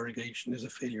of the derogation is a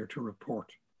failure to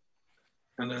report.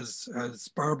 And as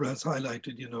Barbara has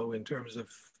highlighted, you know, in terms of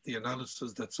the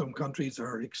analysis, that some countries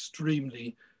are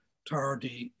extremely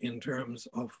tardy in terms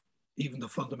of even the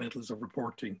fundamentals of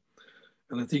reporting.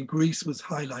 And I think Greece was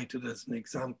highlighted as an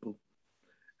example,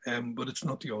 but it's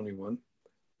not the only one.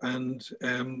 And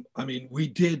I mean, we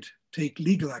did take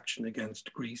legal action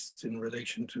against Greece in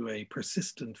relation to a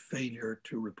persistent failure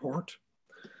to report.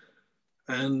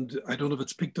 And I don't know if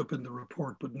it's picked up in the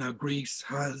report, but now Greece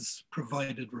has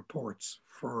provided reports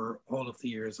for all of the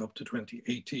years up to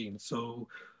 2018. So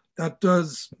that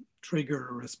does trigger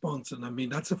a response. And I mean,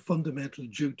 that's a fundamental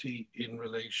duty in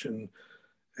relation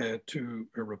to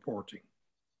reporting.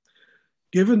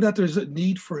 Given that there's a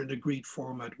need for an agreed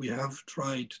format, we have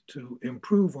tried to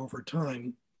improve over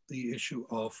time the issue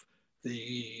of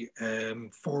the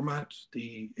format,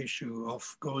 the issue of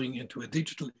going into a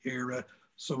digital era.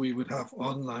 So we would have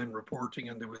online reporting,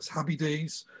 and there was Happy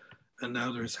Days, and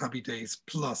now there's Happy Days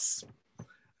Plus.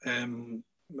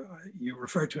 You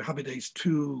refer to Happy Days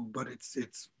 2, but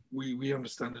we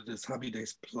understand it as Happy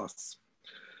Days Plus.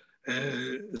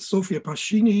 Sofia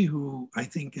Pascini, who I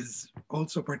think is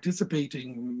also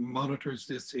participating, monitors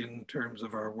this in terms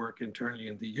of our work internally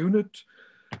in the unit.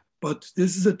 But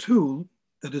this is a tool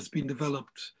that has been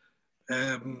developed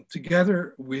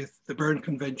together with the Berne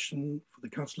Convention for the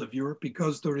Council of Europe,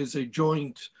 because there is a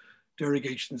joint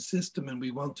derogation system, and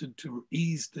we wanted to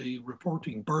ease the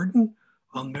reporting burden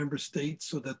on member states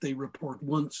so that they report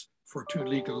once for 2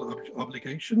 legal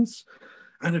obligations.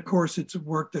 And of course, it's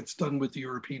work that's done with the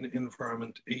European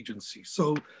Environment Agency.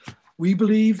 So we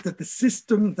believe that the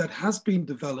system that has been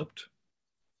developed,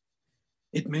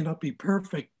 it may not be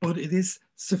perfect, but it is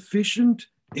sufficient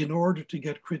in order to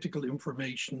get critical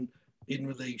information in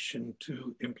relation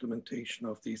to implementation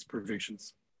of these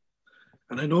provisions.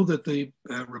 And I know that the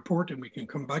report, and we can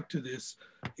come back to this,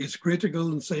 is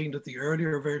critical in saying that the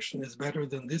earlier version is better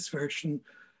than this version.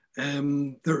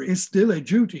 There is still a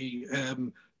duty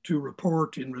to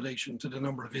report in relation to the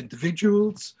number of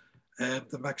individuals,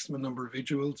 the maximum number of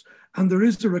individuals. And there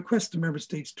is a request to member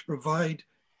states to provide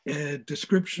a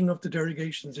description of the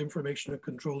derogations, information and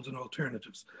controls and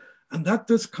alternatives. And that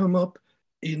does come up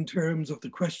in terms of the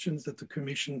questions that the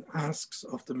Commission asks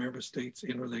of the member states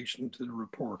in relation to the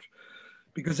report.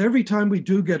 Because every time we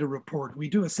do get a report, we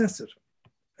do assess it.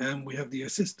 And we have the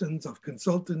assistance of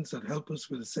consultants that help us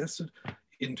with assess it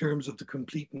in terms of the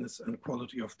completeness and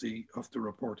quality of the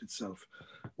report itself.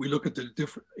 We look at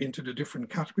into the different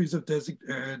categories of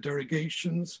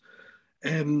derogations.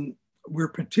 We're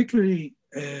particularly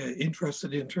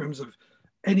interested in terms of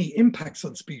any impacts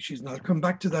on species. And I'll come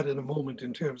back to that in a moment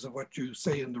in terms of what you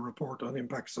say in the report on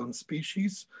impacts on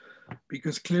species,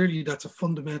 because clearly that's a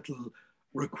fundamental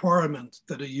requirement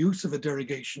that a use of a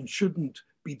derogation shouldn't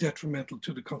be detrimental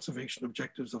to the conservation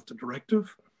objectives of the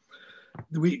directive.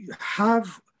 We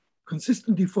have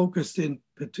consistently focused in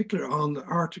particular on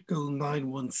Article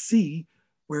 9.1c,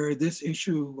 where this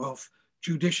issue of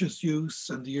judicious use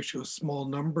and the issue of small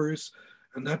numbers,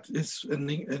 and that is an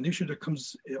issue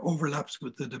that overlaps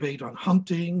with the debate on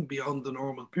hunting beyond the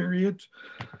normal period.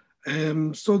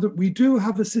 So that we do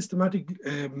have a systematic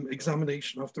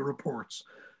examination of the reports.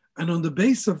 And on the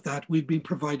basis of that, we've been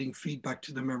providing feedback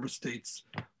to the member states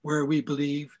where we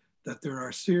believe that there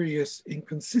are serious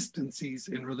inconsistencies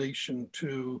in relation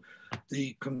to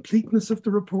the completeness of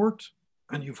the report,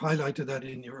 and you've highlighted that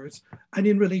in yours, and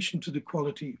in relation to the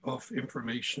quality of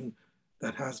information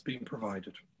that has been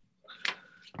provided.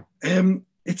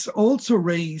 It's also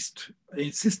raised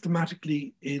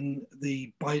systematically in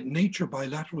the nature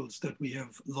bilaterals that we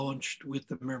have launched with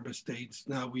the member states.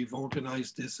 Now we've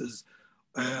organized this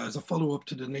as a follow-up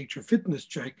to the nature fitness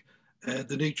check,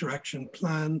 the nature action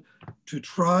plan, to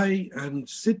try and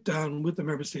sit down with the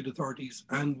member state authorities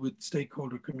and with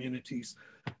stakeholder communities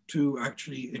to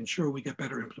actually ensure we get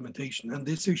better implementation. And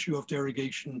this issue of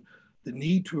derogation, the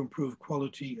need to improve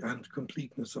quality and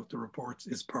completeness of the reports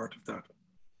is part of that.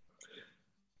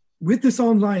 With this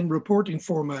online reporting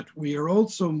format, we are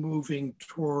also moving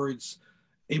towards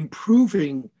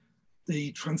improving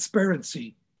the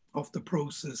transparency of the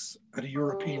process at a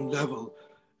European level.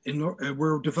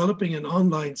 We're developing an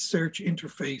online search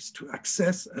interface to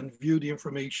access and view the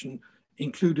information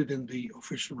included in the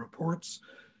official reports.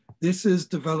 This is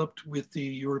developed with the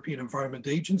European Environment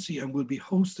Agency and will be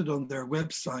hosted on their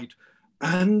website.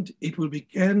 And it will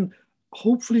begin,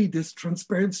 hopefully this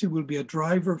transparency will be a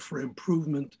driver for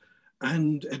improvement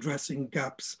and addressing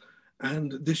gaps.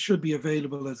 And this should be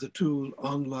available as a tool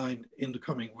online in the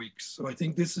coming weeks. So I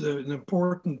think this is an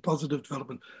important positive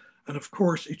development. And of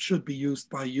course, it should be used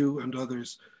by you and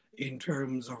others in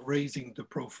terms of raising the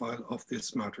profile of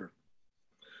this matter.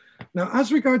 Now,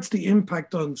 as regards the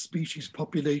impact on species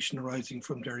population arising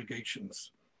from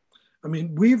derogations, I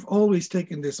mean, we've always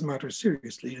taken this matter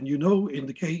seriously. And you know, in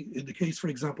the case, for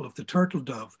example, of the turtle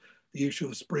dove, the issue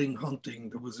of spring hunting,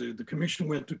 there was the Commission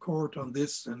went to court on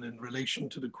this, and in relation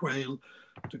to the quail,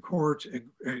 the court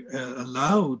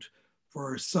allowed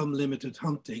for some limited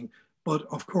hunting, but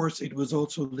of course it was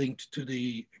also linked to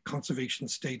the conservation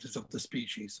status of the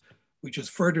species, which has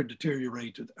further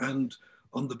deteriorated. And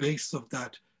on the basis of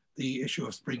that, the issue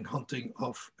of spring hunting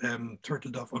of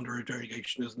turtle dove under a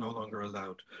derogation is no longer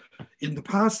allowed. In the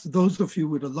past, those of you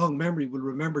with a long memory will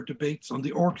remember debates on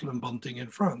the ortolan bunting in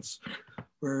France,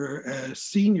 where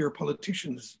senior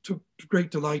politicians took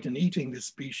great delight in eating this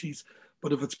species,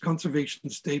 but of its conservation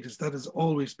status, that has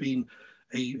always been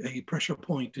a pressure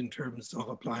point in terms of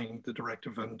applying the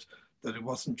directive, and that it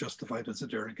wasn't justified as a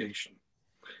derogation.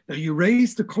 Now, you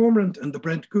raised the cormorant and the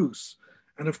Brent goose.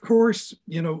 And of course,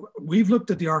 you know, we've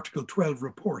looked at the Article 12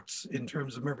 reports in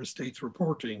terms of member states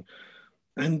reporting,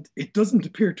 and it doesn't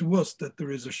appear to us that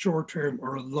there is a short-term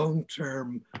or a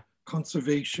long-term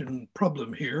conservation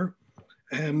problem here.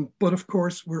 But of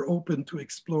course, we're open to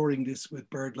exploring this with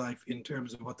BirdLife in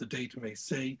terms of what the data may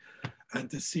say, and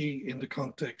to see in the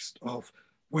context of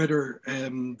whether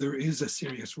there is a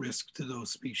serious risk to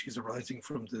those species arising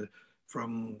from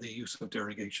the use of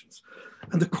derogations.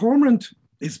 And the cormorant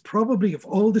is probably, of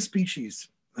all the species,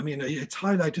 I mean, it's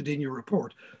highlighted in your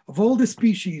report, of all the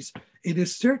species, it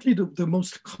is certainly the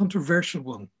most controversial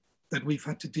one that we've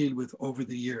had to deal with over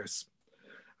the years.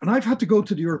 And I've had to go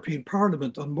to the European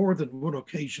Parliament on more than one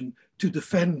occasion to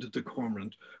defend the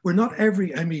cormorant, where not every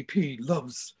MEP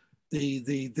loves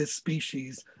this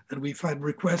species, and we've had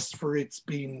requests for its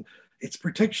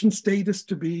protection status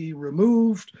to be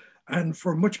removed and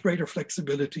for much greater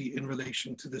flexibility in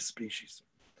relation to this species.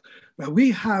 Now,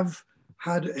 we have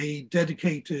had a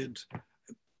dedicated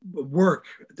work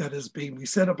that has been, we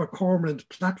set up a cormorant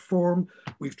platform.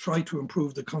 We've tried to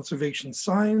improve the conservation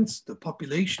science, the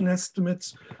population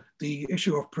estimates, the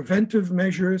issue of preventive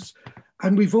measures.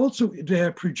 And we've also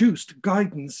produced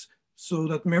guidance so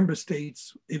that member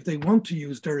states, if they want to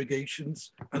use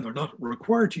derogations, and they're not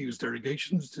required to use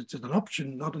derogations, it's an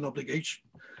option, not an obligation,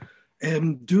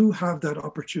 do have that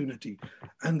opportunity.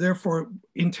 And therefore,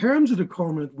 in terms of the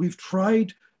cormorant, we've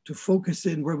tried to focus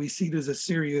in where we see there's a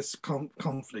serious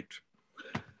conflict.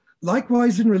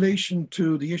 Likewise, in relation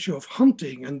to the issue of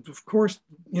hunting, and of course,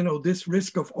 you know, this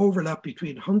risk of overlap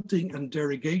between hunting and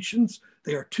derogations,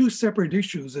 they are two separate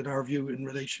issues in our view in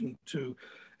relation to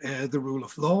the rule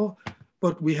of law.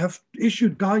 But we have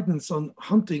issued guidance on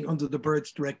hunting under the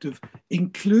Birds Directive,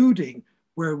 including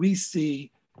where we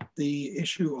see the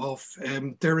issue of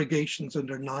derogations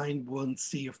under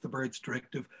 9(1)(c) of the Birds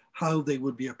Directive, how they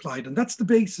would be applied. And that's the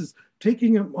basis,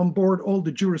 taking on board all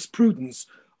the jurisprudence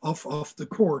of the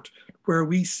court, where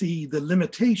we see the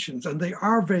limitations, and they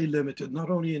are very limited,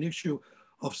 not only an issue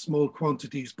of small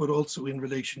quantities, but also in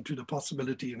relation to the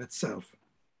possibility in itself.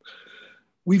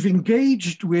 We've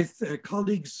engaged with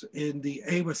colleagues in the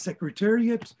AWA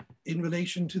Secretariat in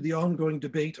relation to the ongoing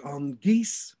debate on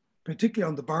geese, particularly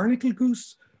on the barnacle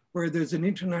goose, where there's an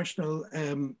international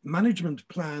management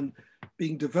plan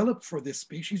being developed for this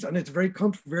species. And it's very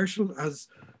controversial, as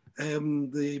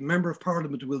the Member of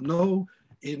Parliament will know,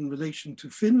 in relation to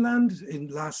Finland. In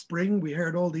last spring, we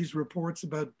heard all these reports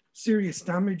about serious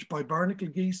damage by barnacle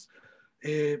geese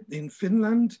in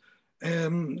Finland.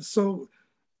 So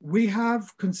we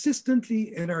have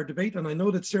consistently in our debate, and I know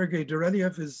that Sergei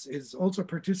Doreliev is also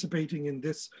participating in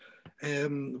this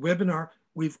webinar,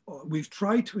 we've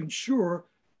tried to ensure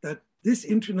that this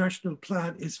international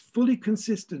plan is fully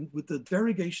consistent with the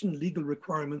derogation legal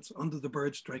requirements under the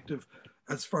Birds Directive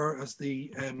as far as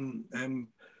the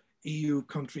EU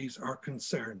countries are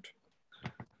concerned.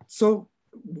 So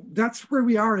that's where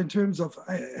we are in terms of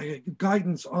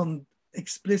guidance on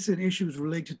explicit issues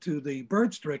related to the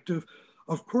Birds Directive.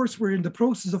 Of course, we're in the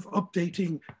process of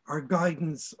updating our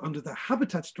guidance under the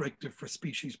Habitats Directive for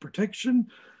species protection.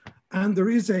 And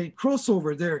there is a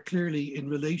crossover there clearly in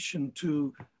relation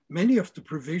to many of the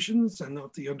provisions and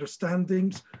of the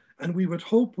understandings. And we would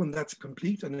hope when that's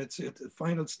complete, and it's at the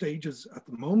final stages at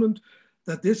the moment,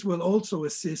 that this will also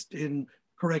assist in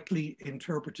correctly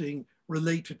interpreting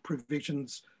related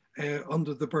provisions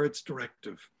under the Birds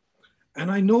Directive.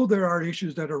 And I know there are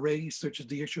issues that are raised, such as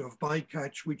the issue of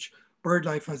bycatch, which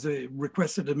BirdLife has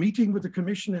requested a meeting with the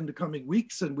Commission in the coming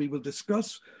weeks, and we will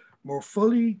discuss more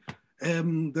fully.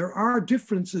 There are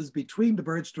differences between the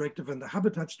Birds Directive and the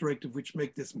Habitats Directive, which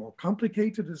make this more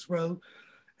complicated as well.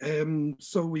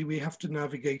 So we have to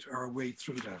navigate our way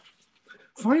through that.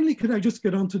 Finally, can I just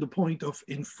get on to the point of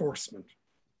enforcement?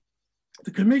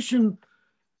 The Commission,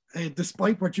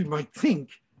 despite what you might think,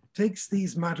 takes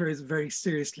these matters very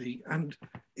seriously and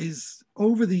is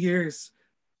over the years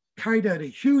carried out a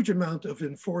huge amount of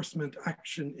enforcement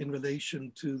action in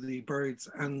relation to the birds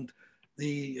and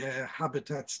the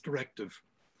Habitats Directive.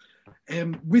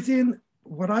 Within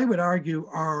what I would argue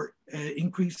are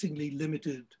increasingly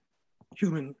limited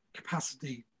human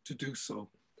capacity to do so.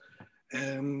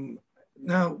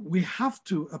 Now, we have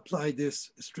to apply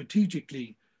this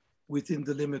strategically within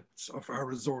the limits of our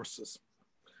resources.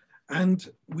 And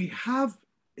we have,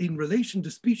 in relation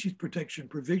to species protection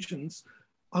provisions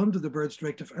under the Birds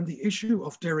Directive and the issue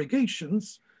of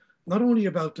derogations, not only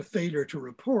about the failure to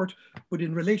report, but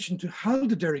in relation to how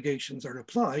the derogations are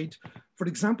applied. For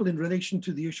example, in relation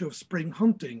to the issue of spring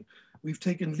hunting, we've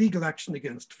taken legal action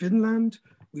against Finland,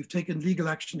 we've taken legal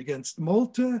action against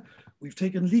Malta, we've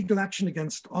taken legal action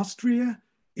against Austria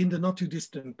in the not too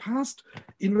distant past.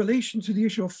 In relation to the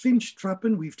issue of finch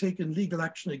trapping, we've taken legal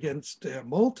action against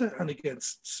Malta and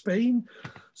against Spain.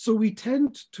 So we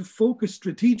tend to focus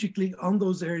strategically on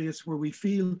those areas where we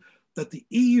feel that the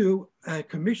EU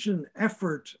Commission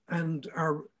effort and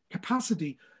our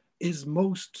capacity is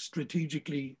most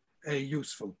strategically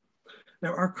useful.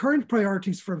 Now, our current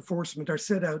priorities for enforcement are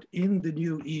set out in the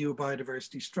new EU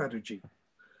biodiversity strategy.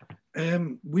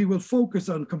 We will focus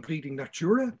on completing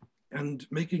Natura and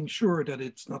making sure that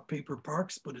it's not paper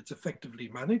parks, but it's effectively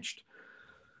managed.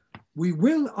 We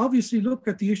will obviously look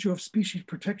at the issue of species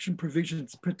protection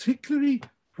provisions, particularly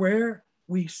where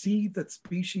we see that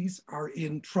species are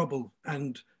in trouble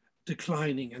and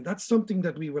declining. And that's something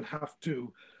that we will have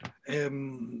to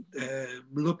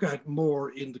look at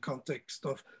more in the context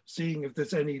of seeing if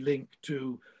there's any link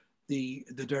to the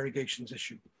derogations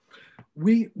issue.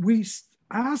 We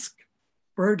ask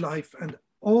BirdLife and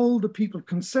all the people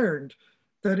concerned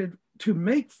that to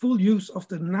make full use of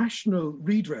the national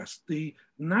redress, the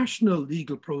national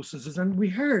legal processes. And we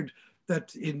heard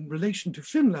that in relation to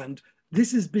Finland,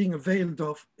 this is being availed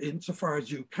of insofar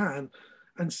as you can.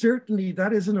 And certainly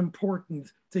that is an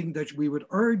important thing that we would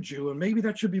urge you, and maybe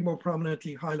that should be more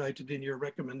prominently highlighted in your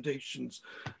recommendations,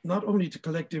 not only to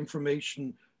collect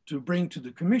information to bring to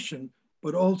the Commission,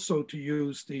 but also to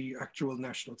use the actual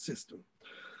national system.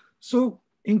 So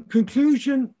in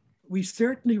conclusion, we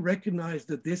certainly recognize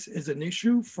that this is an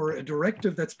issue for a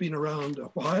directive that's been around a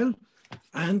while,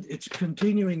 and it's a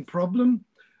continuing problem.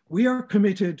 We are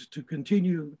committed to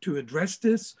continue to address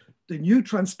this. The new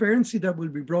transparency that will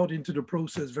be brought into the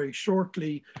process very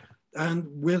shortly and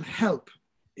will help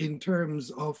in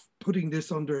terms of putting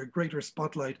this under a greater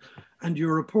spotlight. And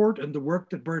your report and the work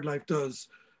that BirdLife does,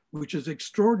 which is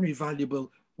extraordinarily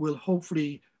valuable, will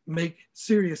hopefully make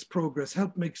serious progress,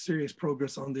 help make serious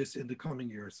progress on this in the coming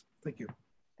years. Thank you.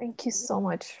 Thank you so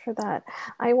much for that.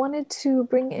 I wanted to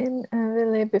bring in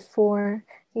Ville before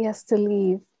he has to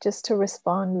leave, just to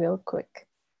respond real quick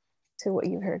to what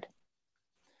you heard.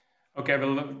 Okay,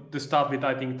 well, to start with,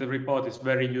 I think the report is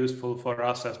very useful for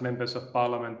us as members of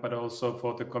parliament, but also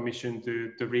for the Commission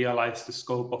to realize the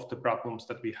scope of the problems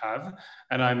that we have.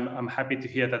 And I'm happy to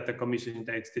hear that the Commission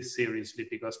takes this seriously,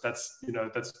 because that's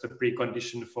the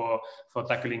precondition for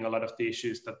tackling a lot of the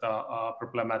issues that are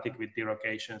problematic with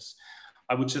derogations.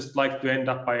 I would just like to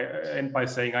end by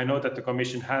saying, I know that the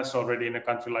Commission has already in a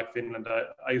country like Finland.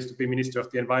 I used to be Minister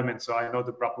of the Environment, so I know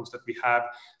the problems that we have,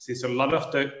 since a lot of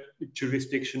the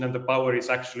jurisdiction and the power is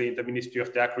actually in the Ministry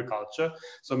of the Agriculture.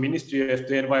 So Ministry of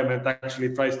the Environment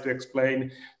actually tries to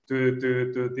explain to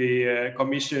the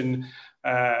Commission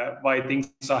why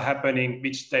things are happening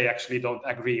which they actually don't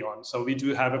agree on. So we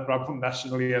do have a problem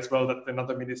nationally as well, that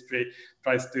another ministry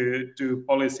tries to do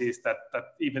policies that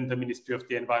even the Ministry of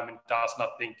the Environment does not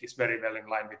think is very well in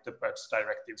line with the Birds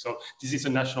Directive. So this is a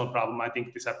national problem. I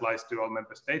think this applies to all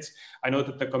member states. I know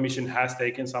that the Commission has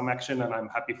taken some action, and I'm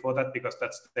happy for that, because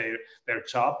that's their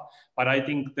job. But I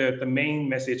think the main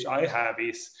message I have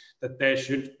is that there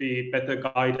should be better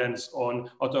guidance on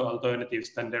other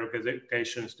alternatives than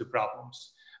derogations to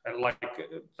problems.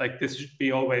 Like this should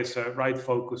be always a right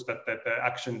focus, that the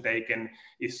action taken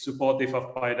is supportive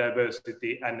of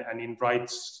biodiversity and in right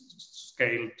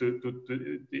scale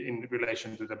in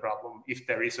relation to the problem, if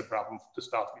there is a problem to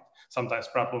start with. Sometimes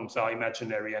problems are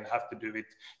imaginary and have to do with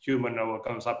human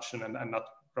overconsumption and not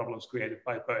problems created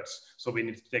by birds. So we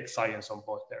need to take science on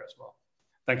board there as well.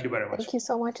 Thank you very much. Thank you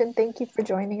so much, and thank you for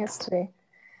joining us today.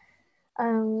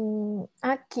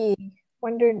 Aki,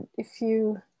 wondered if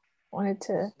you wanted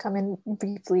to come in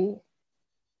briefly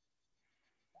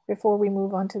before we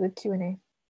move on to the Q&A.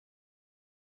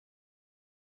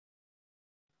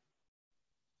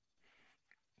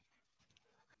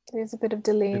 There's a bit of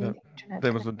delay in the internet.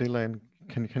 There was a delay.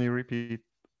 Can you repeat?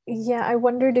 Yeah, I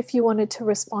wondered if you wanted to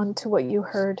respond to what you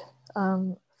heard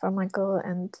from Micheal,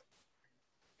 and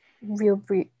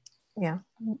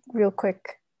real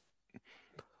quick.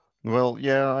 Well,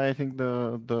 yeah, I think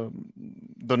the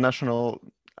national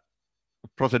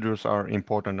procedures are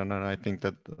important, and I think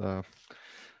that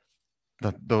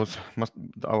that those must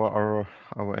our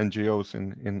NGOs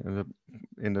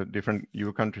in the different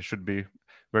EU countries should be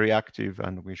very active,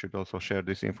 and we should also share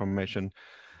this information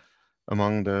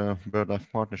among the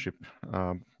BirdLife partnership,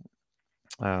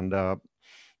 and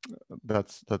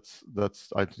that's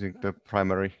I think the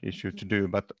primary issue to do.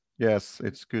 But yes,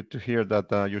 it's good to hear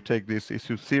that you take this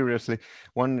issue seriously.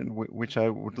 One which I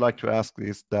would like to ask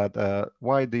is that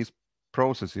why these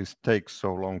processes take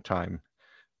so long time?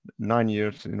 9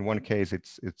 years in one case,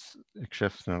 it's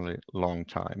exceptionally long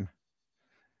time.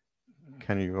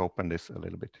 Can you open this a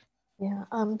little bit? Yeah,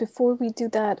 before we do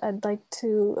that, I'd like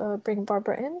to bring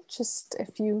Barbara in, just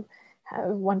if you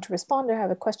want to respond or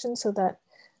have a question, so that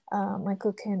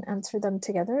Micheal can answer them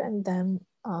together, and then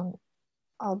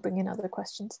I'll bring in other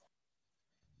questions.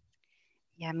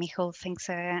 Yeah, Micheal, thanks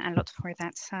a lot for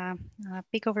that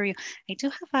big overview. I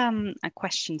do have a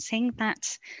question saying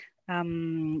that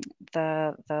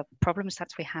the problems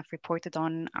that we have reported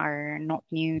on are not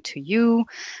new to you,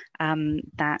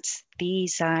 that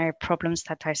these are problems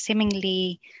that are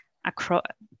seemingly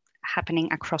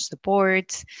happening across the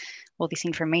board, all these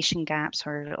information gaps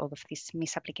or all of these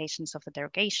misapplications of the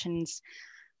derogations.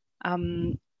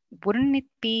 Wouldn't it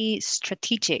be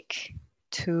strategic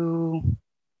to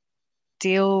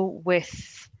deal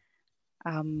with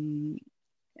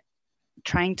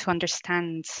trying to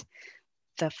understand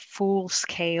the full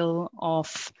scale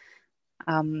of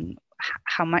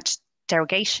how much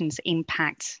derogations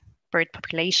impact bird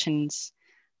populations,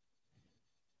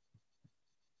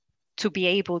 to be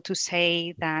able to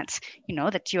say that, you know,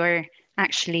 that you're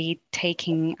actually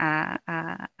taking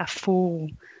a full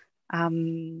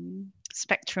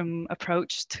spectrum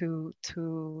approach to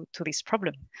this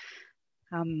problem?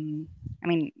 I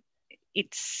mean,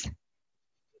 it's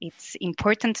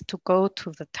important to go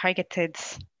to the targeted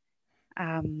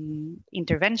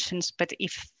interventions, but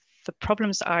if the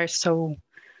problems are so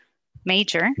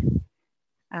major,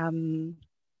 when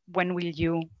will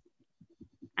you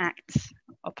act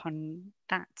upon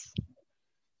that?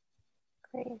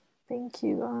 Great, thank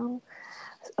you.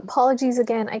 Apologies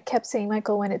again, I kept saying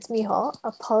Michael when it's Micheal.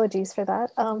 Apologies for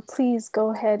that. Please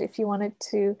go ahead if you wanted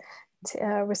to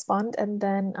respond, and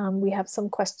then we have some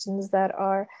questions that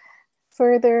are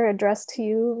further addressed to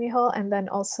you, Micheal, and then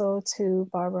also to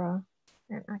Barbara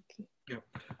and Aki. Yeah,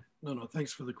 no,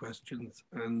 thanks for the questions.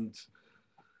 And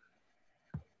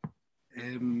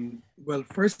well,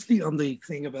 firstly, on the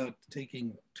thing about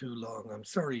taking too long, I'm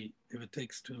sorry if it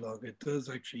takes too long. It does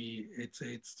actually, it's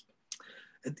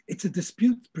a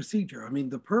dispute procedure. I mean,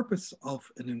 the purpose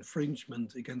of an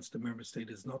infringement against a member state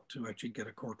is not to actually get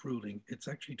a court ruling. It's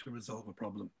actually to resolve a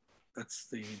problem. That's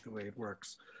the way it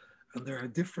works. And there are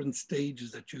different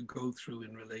stages that you go through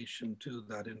in relation to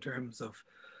that in terms of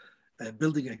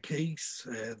building a case.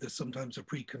 There's sometimes a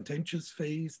pre-contentious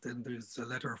phase, then there's a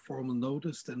letter of formal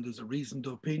notice, then there's a reasoned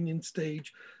opinion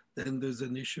stage, then there's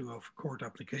an issue of court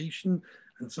application,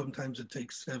 and sometimes it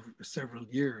takes several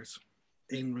years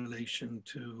in relation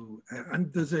to,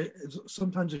 and there's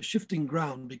sometimes a shifting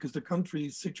ground because the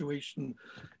country's situation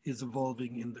is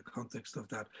evolving in the context of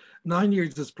that. 9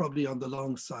 years is probably on the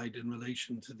long side in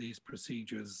relation to these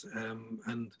procedures,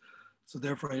 and so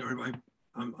therefore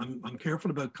I'm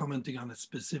careful about commenting on a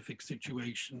specific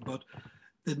situation, but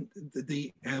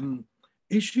the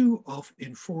issue of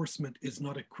enforcement is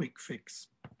not a quick fix.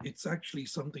 It's actually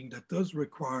something that does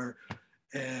require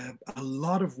a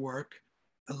lot of work.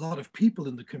 A lot of people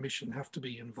in the Commission have to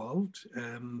be involved.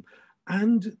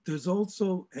 And there's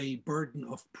also a burden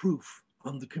of proof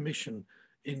on the Commission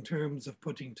in terms of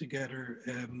putting together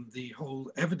the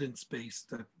whole evidence base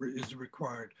that is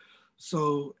required.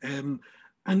 So,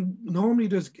 and normally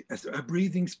there's a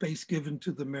breathing space given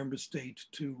to the member state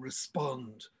to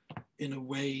respond in a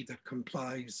way that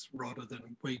complies rather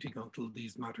than waiting until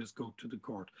these matters go to the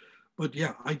court. But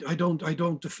yeah, I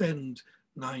don't defend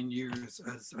 9 years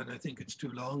and I think it's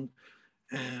too long,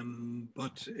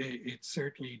 but it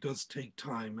certainly does take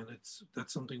time, and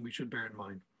that's something we should bear in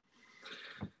mind.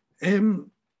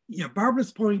 Yeah,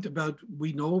 Barbara's point about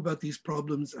we know about these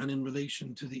problems and in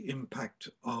relation to the impact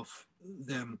of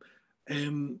them,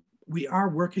 we are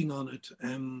working on it,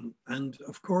 and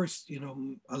of course, you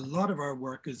know, a lot of our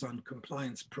work is on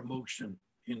compliance promotion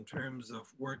in terms of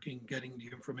working, getting the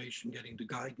information, getting the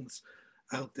guidance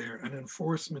out there, and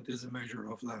enforcement is a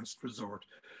measure of last resort.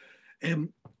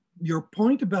 Your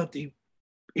point about the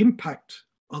impact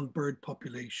on bird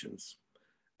populations,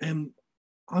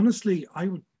 honestly, I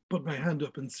would put my hand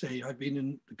up and say I've been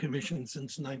in the Commission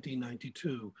since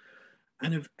 1992,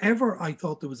 and if ever I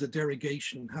thought there was a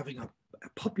derogation having a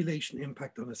population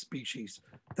impact on a species,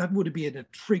 that would have been a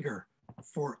trigger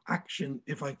for action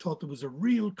if I thought there was a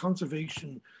real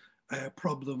conservation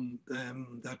problem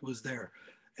that was there.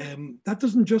 That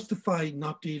doesn't justify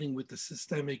not dealing with the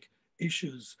systemic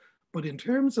issues, but in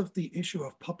terms of the issue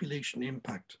of population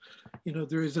impact, you know,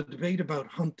 there is a debate about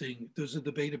hunting, there's a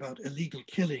debate about illegal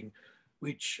killing,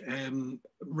 which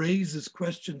raises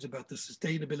questions about the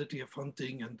sustainability of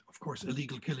hunting, and of course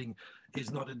illegal killing is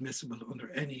not admissible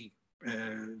under any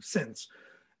sense.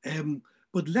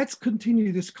 But let's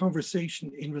continue this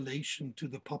conversation in relation to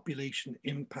the population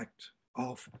impact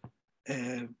of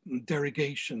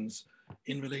derogations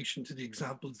in relation to the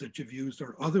examples that you've used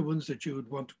or other ones that you would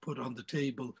want to put on the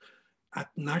table at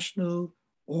national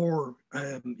or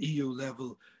EU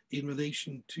level in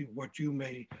relation to what you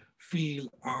may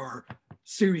feel are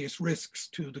serious risks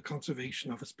to the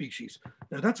conservation of a species.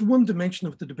 Now that's one dimension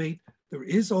of the debate. There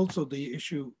is also the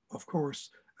issue, of course,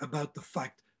 about the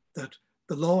fact that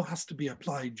the law has to be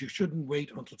applied. You shouldn't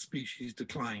wait until species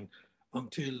decline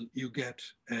until you get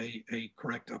a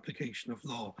correct application of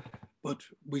law. But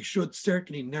we should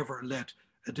certainly never let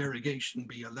a derogation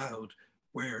be allowed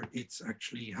where it's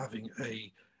actually having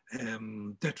a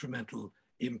detrimental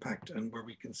impact and where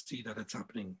we can see that it's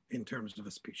happening in terms of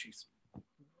a species.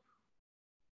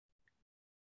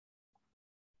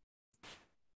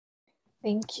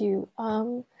 Thank you.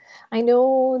 I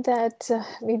know that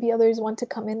maybe others want to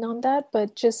come in on that,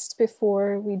 but just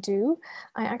before we do,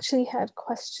 I actually had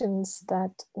questions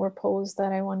that were posed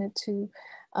that I wanted to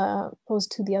pose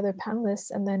to the other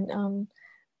panelists. And then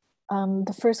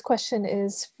the first question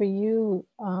is for you,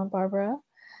 Barbara.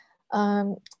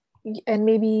 And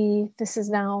maybe this has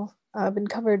now been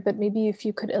covered, but maybe if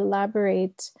you could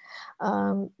elaborate,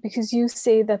 because you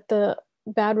say that the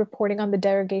bad reporting on the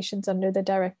derogations under the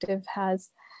directive has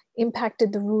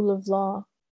impacted the rule of law.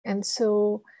 And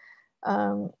so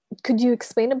could you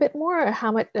explain a bit more, or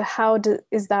how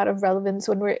is that of relevance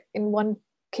when we're in one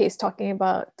case talking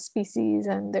about species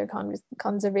and their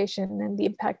conservation and the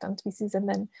impact on species, and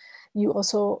then you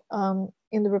also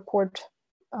in the report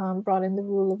brought in the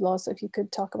rule of law. So if you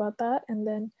could talk about that, and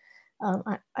then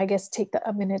I guess take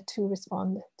a minute to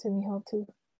respond to Micheal too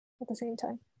at the same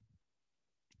time.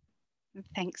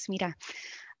 Thanks, Meera.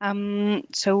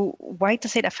 So why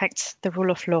does it affect the rule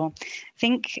of law? I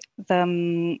think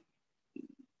the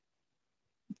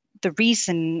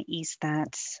reason is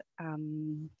that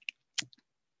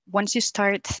once you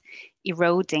start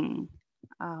eroding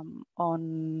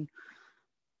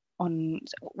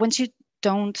once you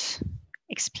don't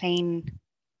explain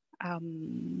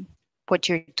what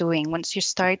you're doing, once you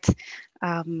start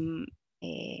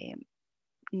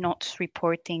not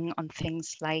reporting on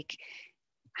things like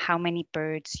how many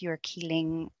birds you're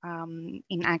killing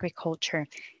in agriculture,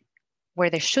 where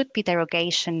there should be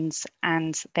derogations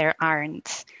and there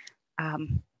aren't,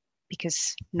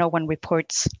 because no one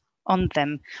reports on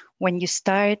them. When you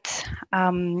start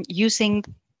using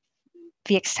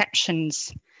the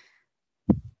exceptions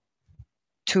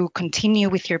to continue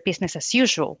with your business as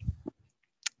usual,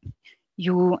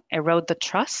 you erode the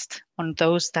trust on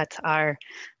those that are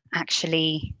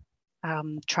actually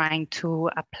trying to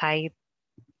apply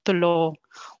the law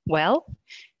well.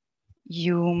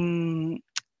 You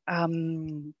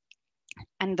and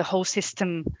the whole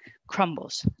system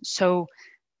crumbles. So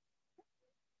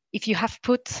if you have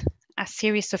put a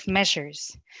series of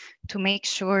measures to make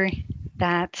sure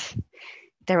that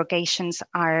derogations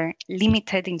are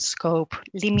limited in scope,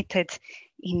 limited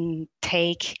in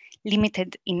take,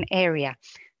 limited in area,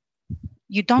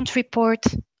 you don't report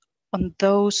on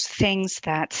those things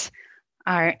that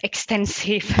are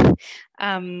extensive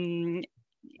and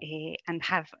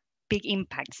have big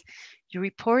impacts. You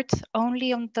report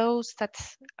only on those that,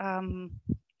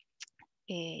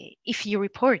 if you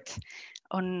report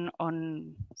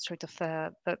on sort of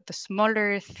the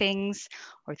smaller things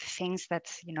or the things that,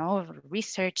 you know,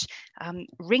 research,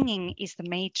 ringing is the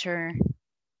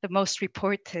most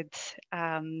reported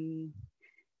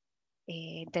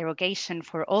derogation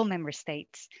for all member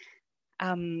states.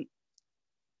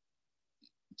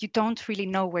 You don't really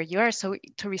know where you are. So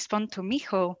to respond to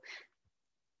Micheal,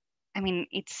 I mean,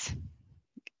 it's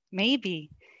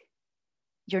maybe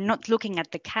you're not looking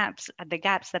at the gaps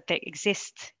that they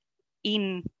exist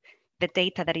in the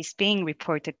data that is being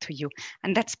reported to you,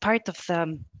 and that's part of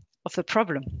the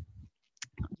problem.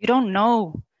 You don't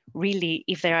know really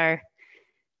if there are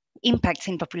impacts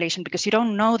in population because you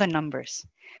don't know the numbers.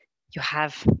 You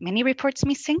have many reports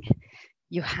missing.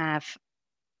 You have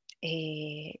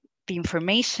the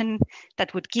information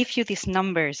that would give you these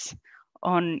numbers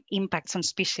on impacts on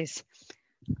species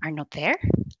are not there.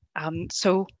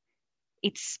 So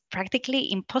it's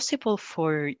practically impossible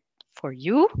for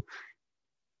you,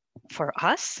 for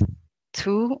us,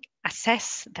 to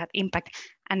assess that impact.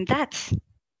 And that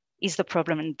is the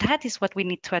problem. And that is what we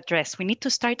need to address. We need to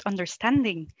start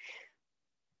understanding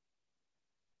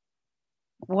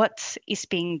what is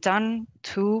being done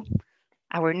to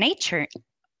our nature.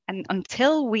 And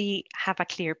until we have a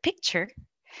clear picture,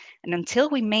 and until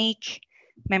we make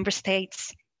member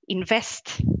states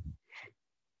invest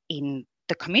in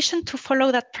the Commission to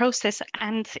follow that process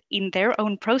and in their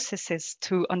own processes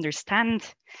to understand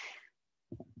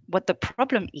what the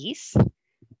problem is,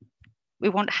 we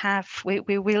will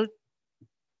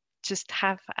just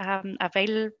have a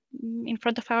veil in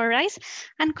front of our eyes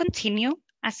and continue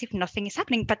as if nothing is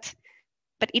happening. But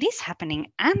it is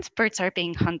happening, and birds are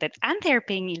being hunted, and they're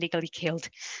being illegally killed,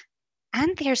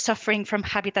 and they're suffering from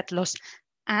habitat loss,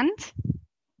 and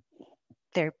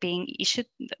they're being issued,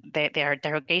 there are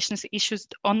derogations issued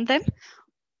on them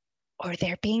or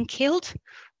they're being killed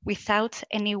without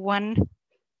anyone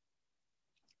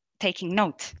taking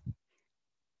note.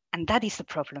 And that is the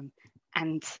problem.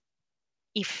 And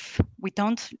if we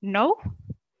don't know,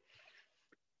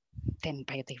 then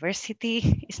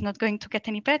biodiversity is not going to get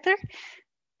any better.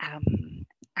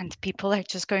 And people are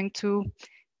just going to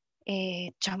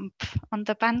jump on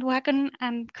the bandwagon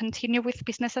and continue with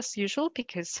business as usual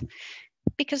because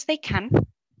they can.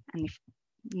 And if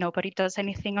nobody does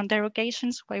anything on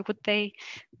derogations, why would they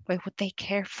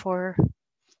care for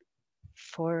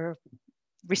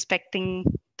respecting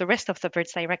the rest of the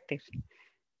birds directive?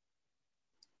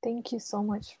 Thank you so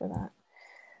much for that.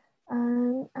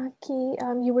 Aki,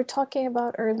 you were talking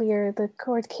about earlier the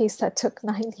court case that took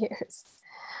 9 years.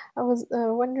 I was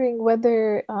wondering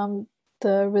whether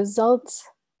the results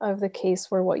of the case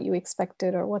were what you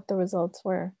expected, or what the results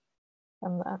were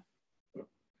from that.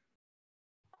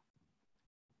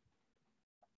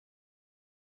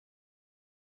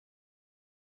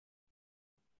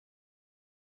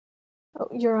 Oh,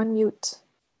 you're on mute.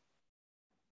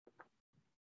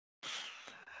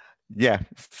 Yeah,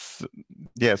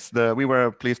 yes, we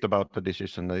were pleased about the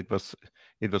decision. It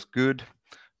was good.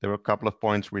 There were a couple of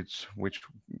points which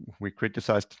we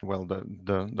criticized. Well,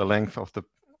 the length of the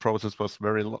process was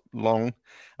very long,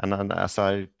 and as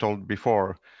I told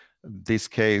before, this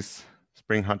case,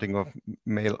 spring hunting of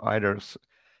male eiders,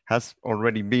 has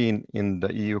already been in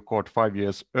the EU court 5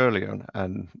 years earlier,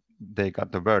 and they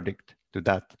got the verdict to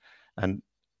that. And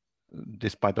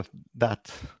despite of that,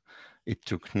 it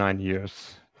took 9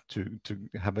 years to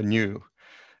have a new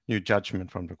judgment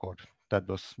from the court. That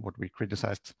was what we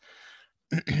criticized.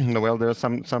 Well, there are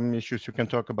some issues you can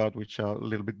talk about which are a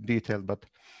little bit detailed, but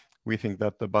we think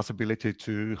that the possibility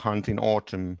to hunt in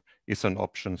autumn is an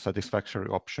option, satisfactory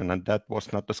option, and that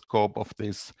was not the scope of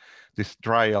this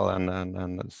trial,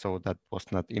 and so that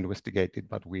was not investigated.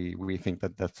 But we think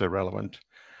that that's a relevant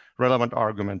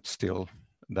argument still,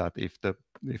 that if the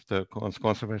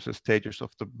conservation status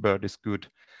of the bird is good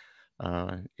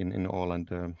in all, and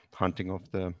the hunting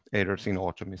of the eiders in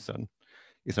autumn is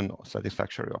a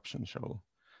satisfactory option. So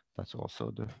that's also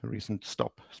the reason to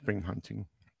stop spring hunting.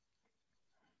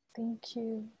 Thank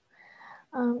you.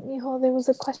 Micheal, there was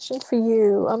a question for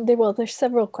you. There's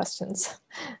several questions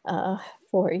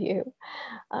for you.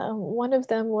 One of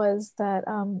them was that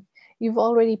you've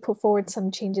already put forward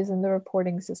some changes in the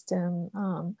reporting system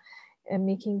and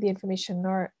making the information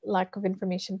or lack of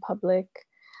information public.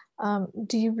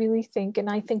 Do you really think, and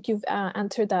I think you've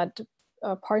answered that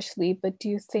partially, but do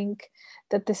you think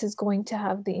that this is going to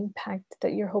have the impact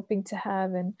that you're hoping to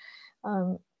have? And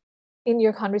in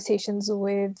your conversations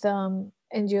with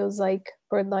NGOs like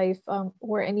BirdLife,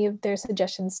 were any of their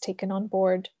suggestions taken on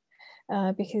board?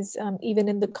 Because even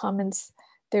in the comments,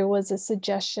 there was a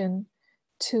suggestion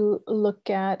to look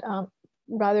at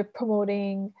rather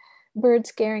promoting bird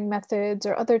scaring methods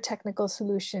or other technical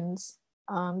solutions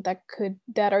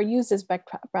that are used as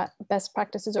best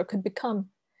practices, or could become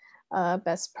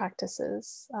best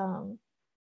practices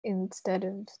instead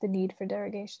of the need for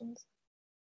derogations.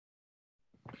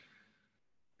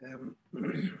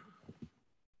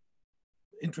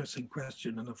 Interesting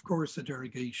question, and of course a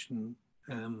derogation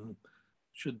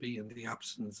should be in the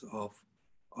absence of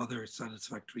other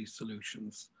satisfactory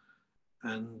solutions.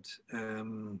 And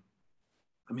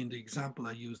I mean, the example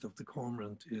I used of the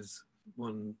cormorant is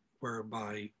one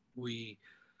whereby we,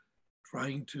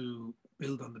 trying to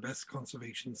build on the best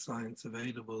conservation science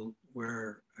available,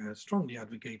 we're strongly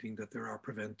advocating that there are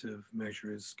preventive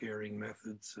measures, scaring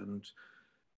methods, and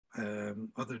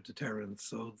other deterrents.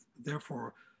 So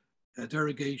therefore, a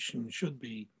derogation should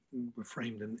be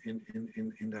framed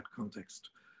in that context.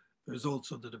 There's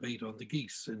also the debate on the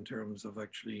geese in terms of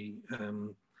actually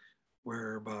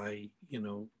whereby, you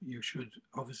know, you should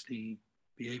obviously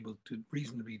be able to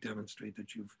reasonably demonstrate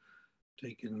that you've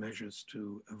taken measures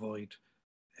to avoid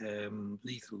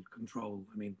lethal control.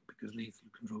 I mean, because lethal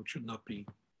control should not be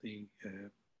the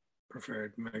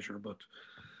preferred measure, but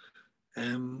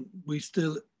we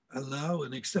still allow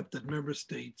and accept that member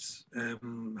states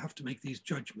have to make these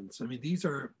judgments. I mean,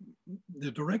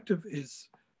 the directive is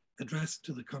addressed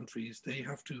to the countries. They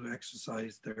have to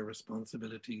exercise their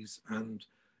responsibilities and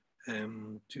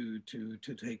to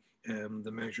take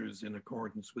the measures in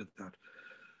accordance with that.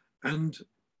 And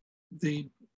the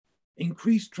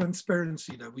increased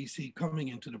transparency that we see coming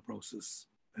into the process,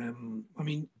 I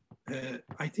mean,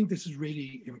 I think this is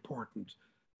really important.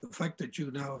 The fact that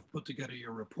you now have put together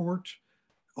your report,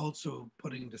 also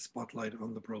putting the spotlight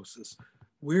on the process.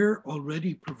 We're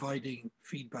already providing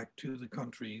feedback to the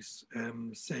countries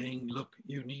saying, look,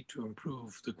 you need to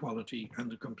improve the quality and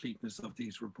the completeness of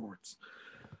these reports.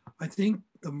 I think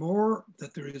the more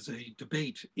that there is a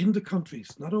debate in the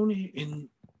countries, not only in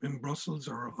Brussels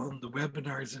or on the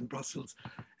webinars in Brussels,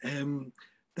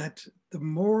 that the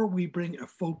more we bring a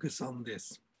focus on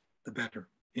this, the better,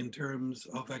 in terms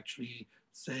of actually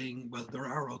saying, well, there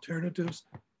are alternatives,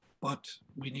 but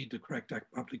we need the correct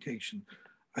application.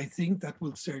 I think that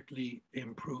will certainly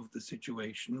improve the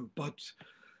situation, but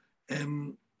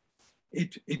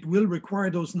it will require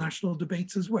those national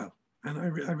debates as well. And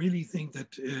I really think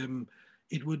that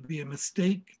it would be a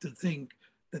mistake to think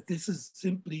that this is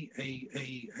simply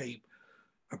a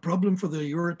problem for the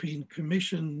European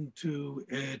Commission to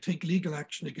take legal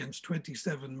action against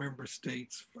 27 member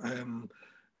states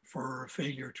for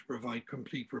failure to provide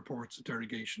complete reports of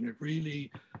derogation. It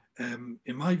really,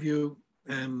 in my view,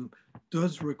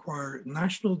 does require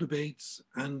national debates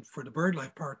and for the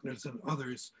BirdLife partners and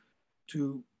others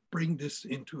to bring this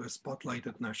into a spotlight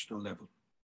at national level.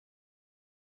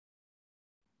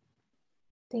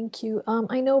 Thank you.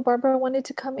 I know Barbara wanted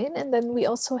to come in, and then we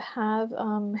also have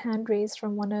hand raised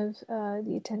from one of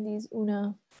the attendees,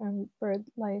 Una from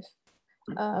BirdLife,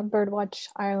 Birdwatch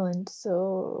Ireland.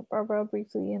 So Barbara,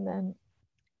 briefly, and then.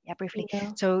 Yeah, briefly.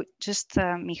 Una. So just,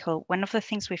 Micheal, one of the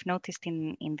things we've noticed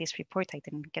in this report, I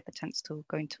didn't get the chance to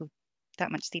go into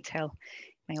that much detail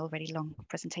in my already long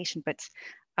presentation, but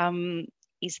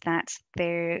is that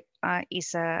there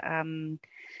is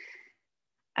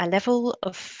a level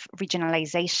of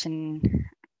regionalization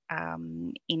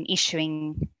in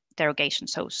issuing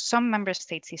derogations. So some member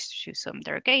states issue some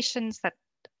derogations that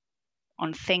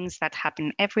on things that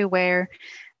happen everywhere,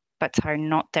 but are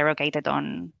not derogated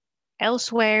on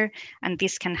elsewhere. And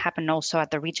this can happen also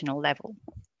at the regional level.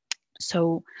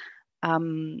 So I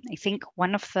think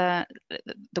one of the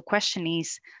question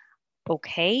is,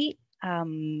 okay,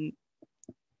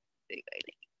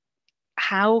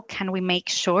 how can we make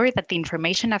sure that the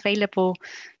information available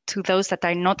to those that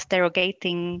are not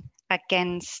derogating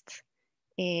against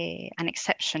an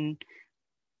exception,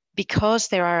 because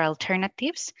there are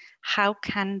alternatives, how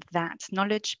can that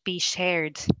knowledge be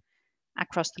shared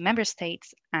across the member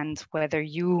states, and whether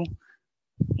you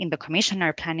in the Commission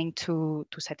are planning to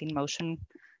set in motion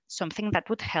something that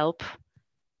would help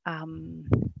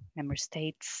member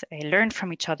states learn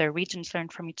from each other, regions learn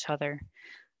from each other,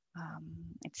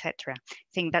 etc. I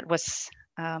think that was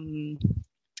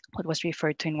what was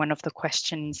referred to in one of the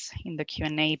questions in the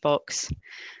Q&A box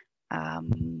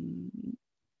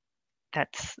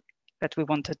that we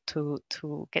wanted to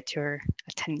get your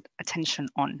attention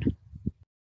on.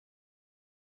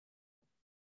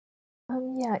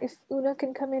 Yeah, if Una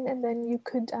can come in, and then you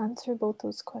could answer both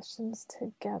those questions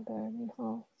together,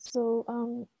 Micheal. So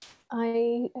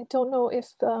I don't know if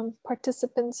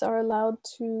participants are allowed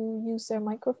to use their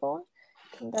microphone.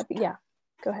 Can that be? Yeah,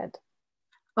 go ahead.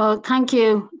 Oh, thank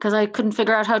you, because I couldn't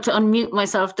figure out how to unmute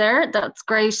myself there. That's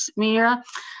great, Meera.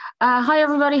 Hi,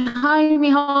 everybody. Hi,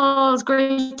 Micheal. It's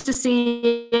great to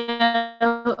see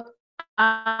you.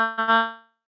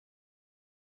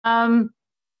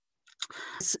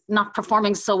 It's not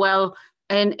performing so well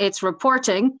in its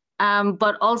reporting,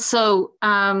 but also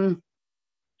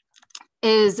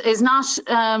is not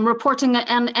reporting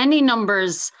on any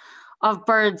numbers of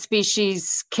bird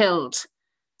species killed.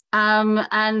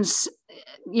 And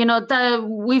you know,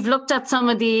 we've looked at some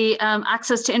of the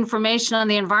access to information on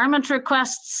the environment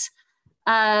requests.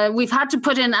 We've had to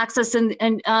put in access to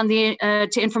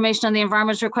information on the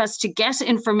environment requests to get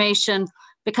information,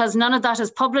 because none of that is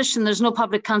published and there's no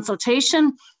public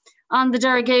consultation on the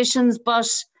derogations. But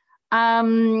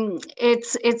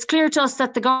it's clear to us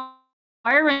that the government is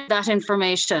acquiring that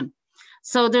information.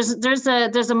 So there's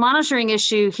a monitoring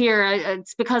issue here.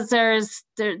 It's because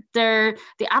the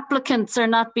applicants are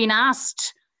not being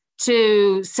asked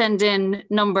to send in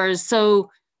numbers, so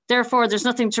therefore there's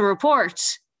nothing to report.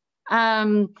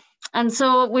 And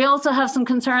so we also have some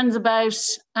concerns about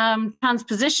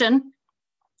transposition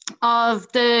of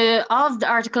the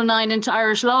Article 9 into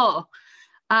Irish law,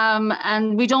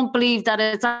 and we don't believe that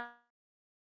it's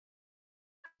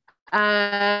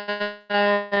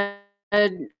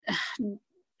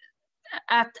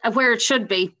at where it should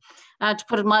be, to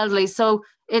put it mildly. So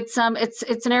it's an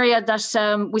area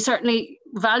that we certainly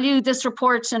value this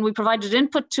report, and we provided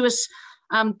input to it,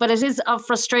 but it is of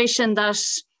frustration that,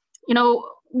 you know,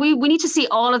 we need to see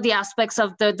all of the aspects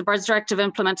of the Birds Directive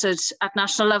implemented at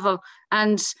national level,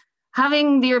 and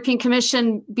having the European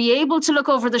Commission be able to look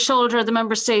over the shoulder of the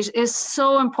member state is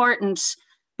so important,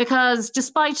 because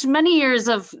despite many years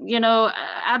of, you know,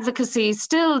 advocacy,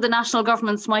 still the national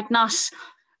governments might not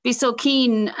be so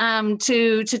keen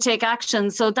to take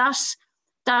action. So that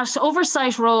that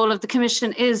oversight role of the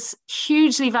Commission is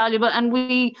hugely valuable, and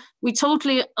we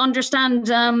totally understand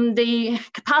the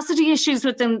capacity issues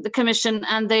within the Commission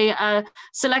and the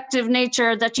selective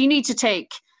nature that you need to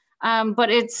take. But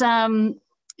it's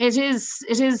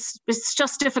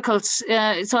just difficult.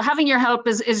 So having your help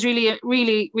is really,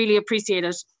 really, really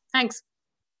appreciated. Thanks.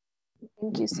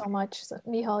 Thank you so much. So,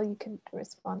 Micheal, you can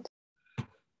respond.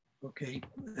 Okay.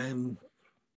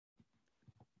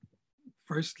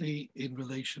 Firstly, in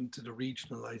relation to the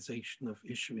regionalization of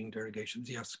issuing derogations,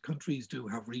 yes, countries do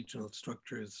have regional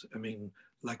structures. I mean,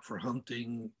 like for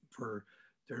hunting, for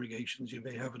derogations, you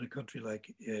may have in a country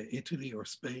like Italy or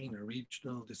Spain, a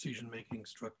regional decision-making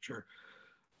structure.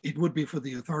 It would be for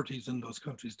the authorities in those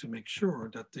countries to make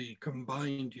sure that the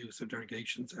combined use of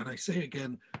derogations, and I say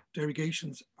again,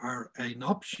 derogations are an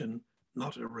option,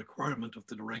 not a requirement of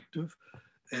the directive,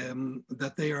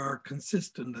 that they are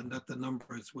consistent and that the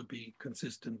numbers would be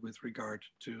consistent with regard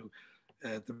to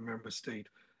the member state.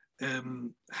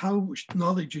 How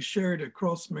knowledge is shared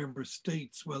across member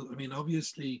states? Well, I mean,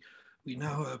 obviously, we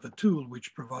now have a tool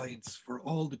which provides for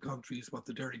all the countries what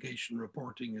the derogation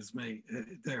reporting is made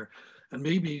there. And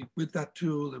maybe with that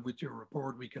tool and with your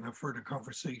report, we can have further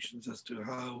conversations as to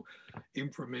how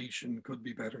information could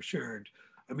be better shared.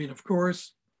 I mean, of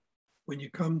course, when you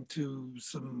come to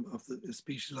some of the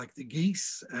species like the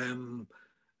geese, and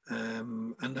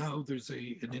now there's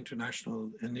an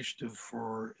international initiative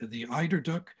for the eider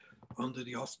duck under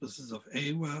the auspices of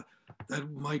AWA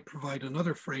that might provide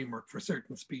another framework for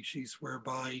certain species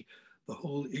whereby the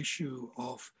whole issue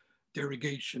of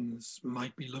derogations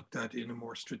might be looked at in a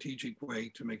more strategic way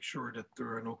to make sure that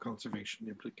there are no conservation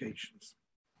implications.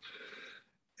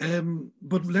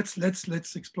 But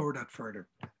let's explore that further.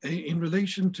 In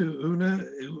relation to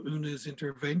Una's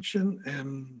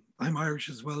intervention, I'm Irish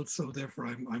as well, so therefore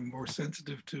I'm more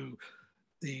sensitive to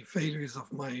the failures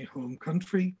of my home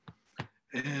country.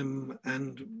 And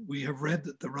we have read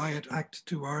the Riot Act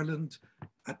to Ireland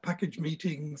at package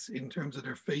meetings in terms of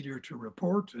their failure to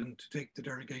report and to take the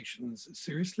derogations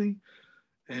seriously.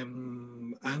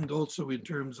 And also in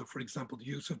terms of, for example, the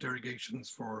use of derogations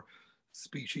for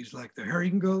species like the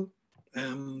herring gull.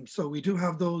 So we do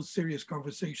have those serious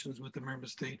conversations with the member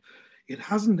state. It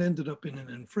hasn't ended up in an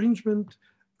infringement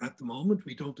at the moment.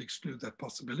 We don't exclude that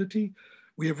possibility.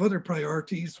 We have other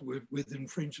priorities with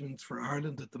infringements for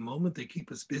Ireland at the moment. They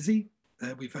keep us busy.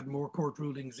 We've had more court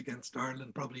rulings against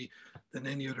Ireland probably than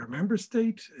any other member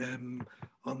state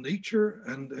on nature.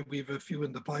 And we have a few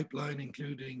in the pipeline,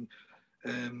 including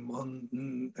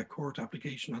on a court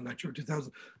application on Natura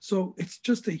 2000. So it's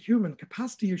just a human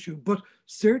capacity issue, but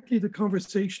certainly the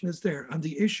conversation is there. And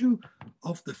the issue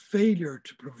of the failure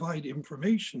to provide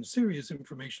information, serious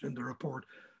information in the report,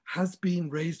 has been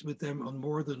raised with them on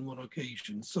more than one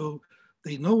occasion. So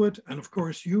they know it. And of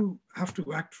course, you have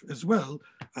to act as well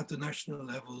at the national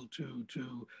level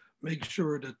to make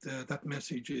sure that that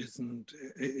message is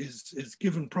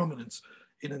given prominence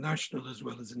in a national as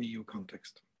well as an EU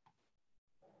context.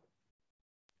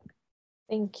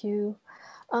 Thank you.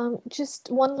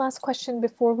 Just one last question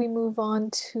before we move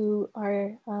on to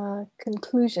our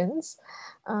conclusions.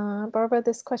 Barbara,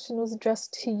 this question was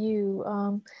addressed to you.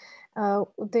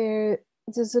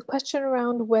 There's a question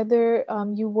around whether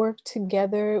you work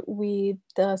together with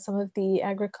some of the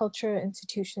agriculture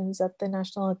institutions at the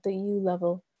national, at the EU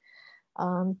level,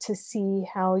 to see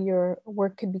how your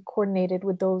work can be coordinated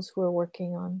with those who are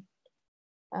working on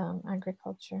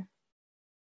agriculture.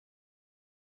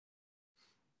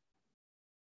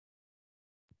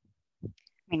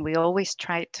 I mean, we always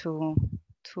try to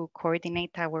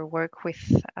coordinate our work with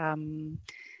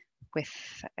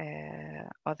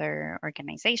other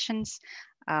organizations.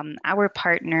 Our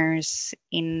partners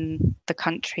in the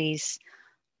countries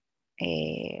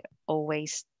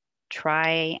always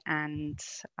try and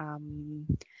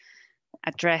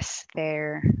address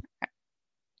the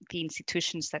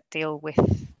institutions that deal with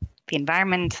the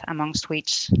environment, amongst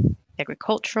which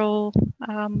agricultural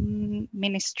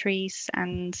ministries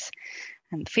and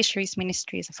fisheries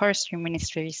ministries, forestry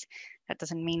ministries. That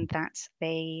doesn't mean that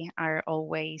they are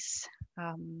always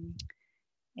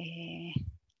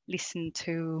listened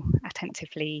to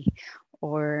attentively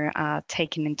or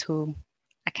taken into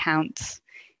account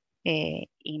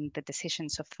in the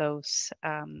decisions of those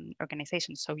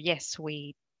organizations. So yes,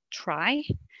 we try,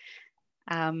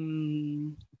 but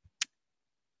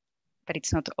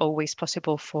it's not always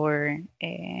possible for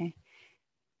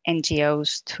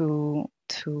NGOs to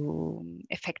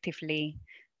effectively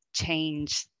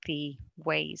change the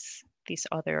ways these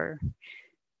other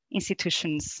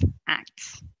institutions act.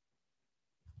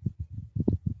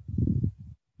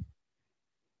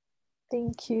 Thank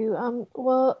Thank you.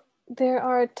 Well, there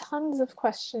are tons of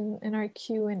questions in our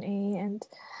Q&A, and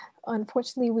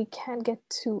unfortunately we can't get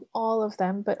to all of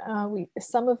them, but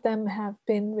some of them have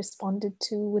been responded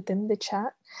to within the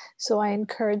chat. So I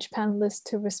encourage panelists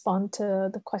to respond to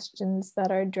the questions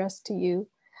that are addressed to you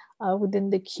within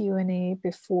the Q&A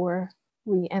before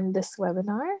we end this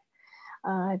webinar,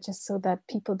 just so that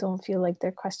people don't feel like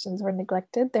their questions were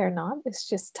neglected. They're not, it's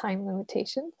just time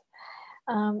limitations.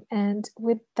 And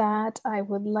with that, I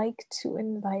would like to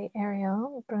invite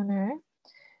Ariel Brunner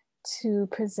to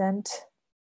present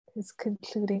his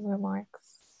concluding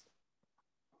remarks.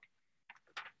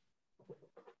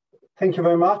 Thank you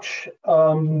very much.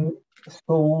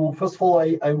 So first of all,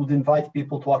 I would invite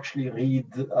people to actually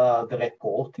read the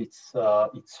report. It's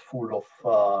full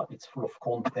of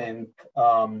content,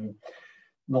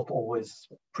 not always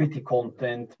pretty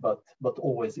content, but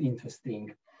always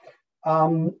interesting.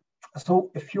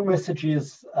 So a few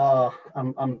messages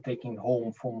I'm taking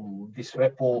home from this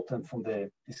report and from the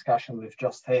discussion we've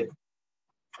just had.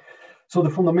 So the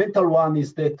fundamental one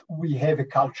is that we have a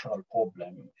cultural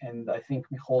problem, and I think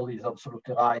Micheal is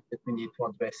absolutely right that we need to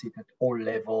address it at all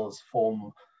levels,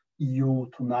 from EU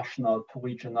to national to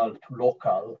regional to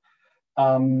local.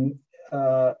 And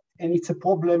it's a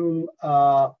problem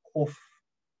of,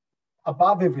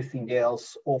 above everything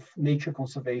else, of nature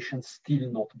conservation still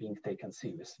not being taken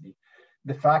seriously.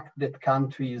 The fact that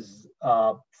countries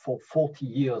for 40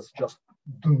 years just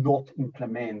do not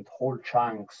implement whole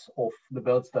chunks of the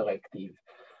Birds Directive,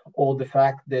 or the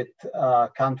fact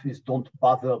that countries don't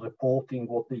bother reporting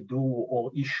what they do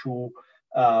or issue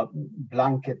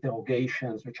blanket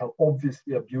derogations, which are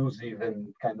obviously abusive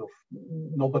and kind of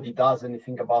nobody does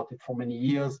anything about it for many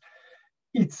years,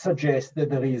 it suggests that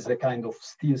there is a kind of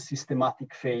still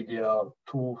systematic failure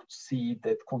to see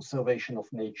that conservation of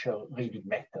nature really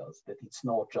matters, that it's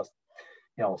not just,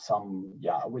 you know,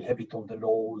 we have it on the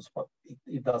laws, but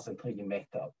it doesn't really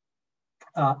matter.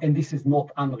 And this is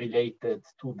not unrelated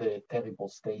to the terrible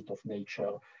state of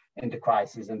nature and the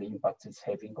crisis and the impacts it's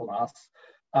having on us.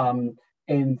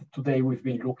 And today we've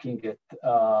been looking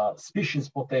at species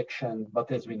protection,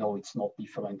 but as we know, it's not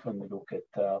different when we look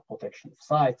at protection of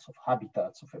sites, of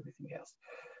habitats, of everything else.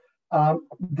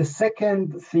 The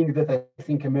second thing that I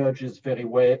think emerges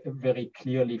very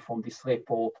clearly from this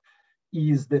report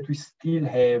is that we still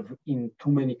have in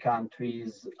too many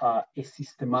countries a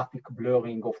systematic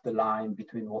blurring of the line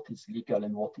between what is legal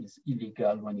and what is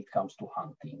illegal when it comes to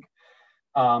hunting.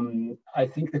 I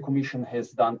think the Commission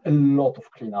has done a lot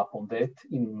of cleanup on that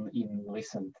in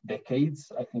recent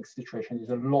decades. I think the situation is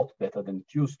a lot better than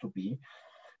it used to be,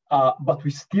 but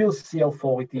we still see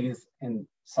authorities and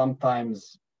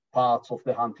sometimes parts of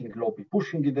the hunting lobby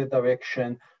pushing in the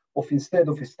direction of, instead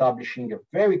of establishing a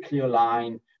very clear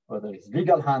line where there is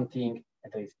legal hunting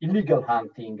and there is illegal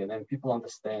hunting, and then people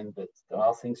understand that there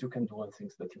are things you can do and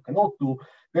things that you cannot do,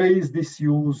 there is this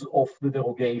use of the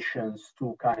derogations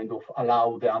to kind of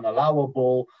allow the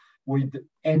unallowable with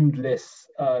endless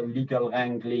legal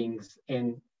wranglings,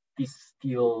 and this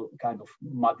still kind of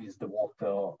muddies the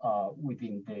water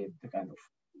within the kind of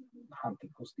hunting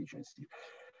constituency.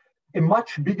 A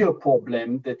much bigger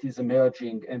problem that is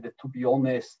emerging, and that, to be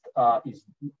honest, is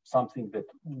something that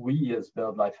we as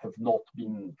BirdLife have not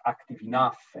been active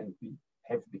enough, and we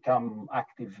have become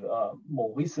active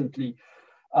more recently.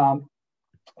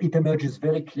 It emerges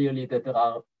very clearly that there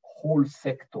are whole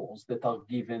sectors that are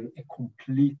given a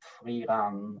complete free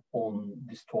run on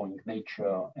destroying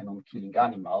nature and on killing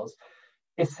animals,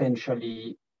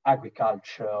 essentially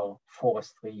agriculture,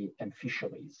 forestry, and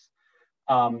fisheries.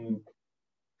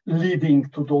 Leading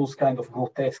to those kind of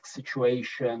grotesque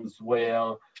situations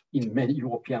where in many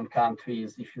European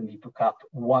countries, if you need to cut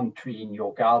one tree in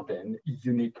your garden,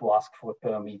 you need to ask for a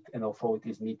permit, and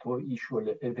authorities need to issue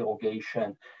a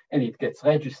derogation, and it gets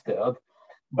registered.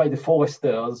 By the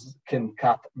foresters can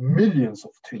cut millions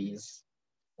of trees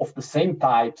of the same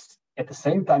types at the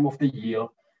same time of the year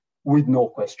with no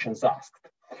questions asked.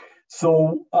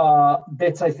 So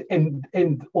that's, and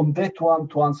on that one,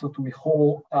 to answer to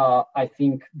Micheal, I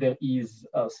think there is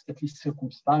at least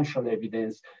circumstantial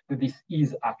evidence that this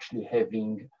is actually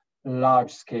having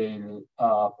large-scale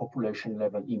population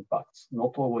level impacts.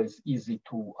 Not always easy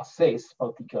to assess,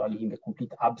 particularly in the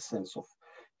complete absence of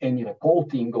any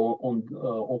reporting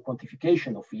or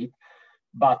quantification of it.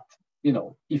 But you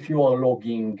know, if you are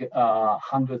logging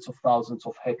hundreds of thousands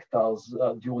of hectares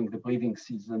during the breeding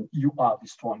season, you are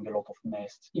destroying a lot of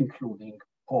nests, including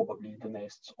probably the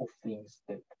nests of things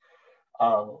that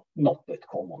are not that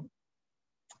common.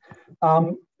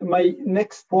 My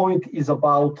next point is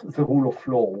about the rule of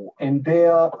law. And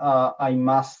there I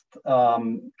must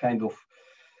kind of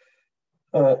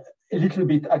a little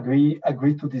bit agree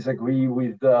to disagree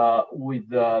with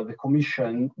the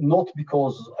Commission, not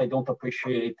because I don't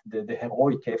appreciate the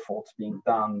heroic efforts being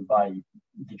done by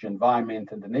DG Environment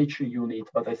and the Nature Unit,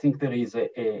 but I think there is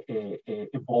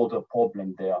a broader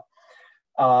problem there.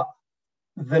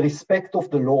 The respect of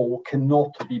the law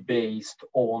cannot be based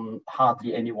on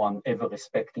hardly anyone ever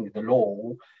respecting the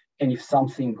law, and if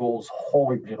something goes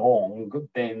horribly wrong,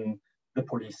 then the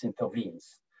police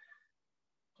intervenes.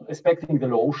 Respecting the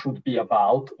law should be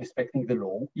about respecting the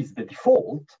law is the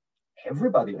default.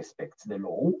 Everybody respects the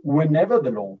law. Whenever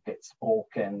the law gets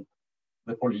broken,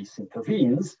 the police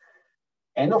intervenes.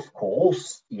 And of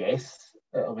course, yes,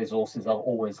 resources are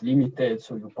always limited,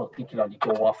 so you particularly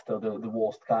go after the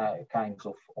worst kinds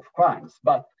of crimes.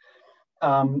 But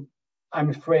I'm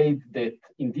afraid that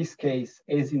in this case,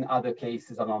 as in other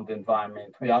cases around the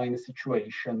environment, we are in a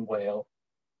situation where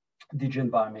DG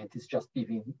Environment is just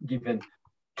given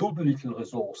too little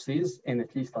resources, and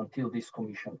at least until this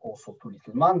Commission also too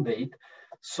little mandate.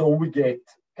 So we get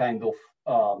kind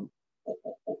of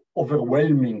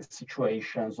overwhelming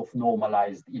situations of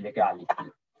normalized illegality.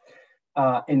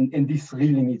 And this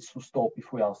really needs to stop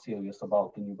if we are serious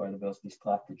about the new biodiversity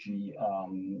strategy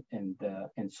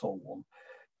and so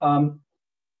on.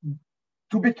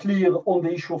 To be clear on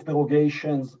the issue of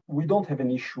derogations, we don't have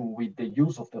an issue with the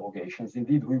use of derogations.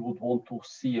 Indeed, we would want to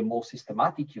see a more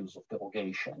systematic use of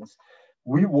derogations.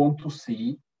 We want to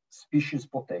see species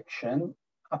protection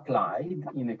applied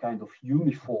in a kind of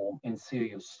uniform and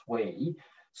serious way,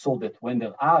 so that when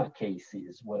there are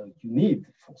cases where you need,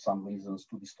 for some reasons,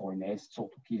 to destroy nests or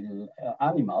to kill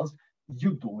animals,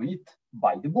 you do it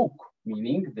by the book,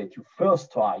 meaning that you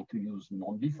first try to use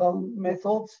non-lethal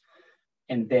methods,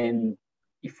 and then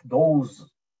if those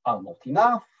are not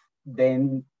enough,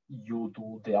 then you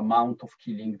do the amount of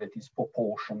killing that is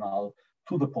proportional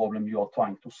to the problem you are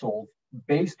trying to solve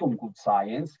based on good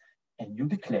science, and you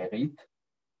declare it,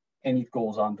 and it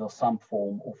goes under some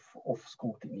form of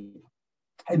scrutiny.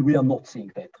 And we are not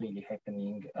seeing that really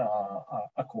happening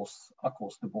across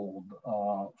the board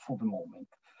for the moment.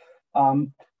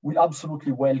 We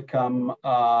absolutely welcome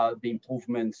the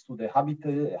improvements to the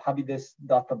Habitats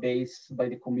database by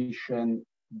the Commission,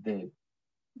 the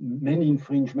many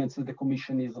infringements that the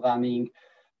Commission is running,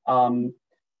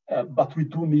 but we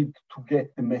do need to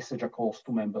get the message across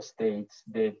to member states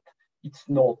that it's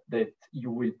not that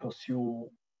you will pursue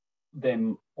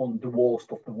them on the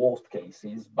worst of the worst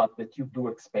cases, but that you do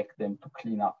expect them to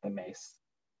clean up the mess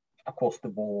across the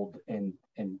board and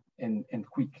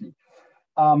quickly.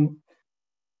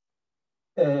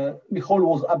 Micheal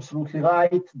was absolutely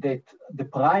right that the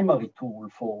primary tool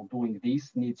for doing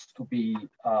this needs to be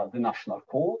the national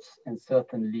courts, and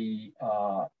certainly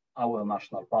our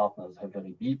national partners have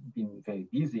been very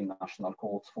busy in national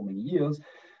courts for many years.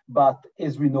 But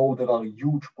as we know, there are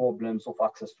huge problems of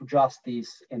access to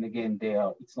justice. And again,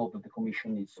 it's not that the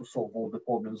Commission needs to solve all the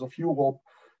problems of Europe,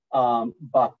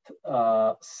 but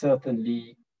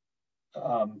certainly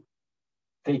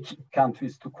take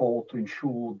countries to court to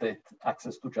ensure that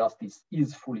access to justice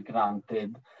is fully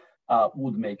granted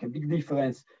would make a big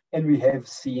difference. And we have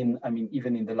seen, I mean,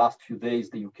 even in the last few days,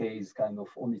 the UK is kind of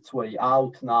on its way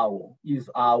out now, is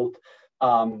out.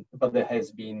 But there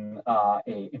has been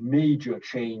a major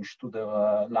change to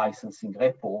the licensing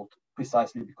report,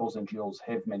 precisely because NGOs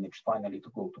have managed finally to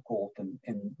go to court and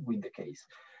win the case.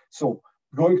 So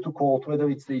going to court, whether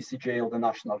it's the ECJ or the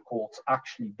national courts,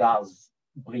 actually does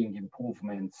bring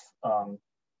improvements,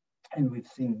 and we've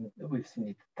seen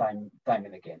it time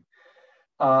and again.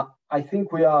 I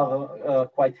think we are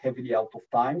quite heavily out of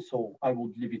time, so I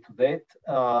would leave it to that.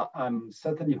 I'm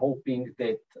certainly hoping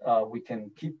that we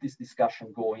can keep this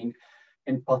discussion going,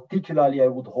 and particularly I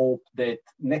would hope that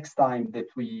next time that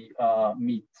we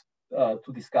meet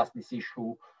to discuss this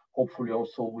issue, hopefully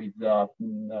also with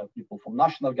people from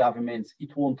national governments,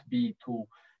 it won't be to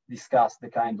discuss the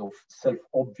kind of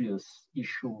self-obvious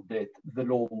issue that the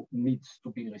law needs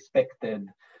to be respected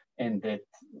and that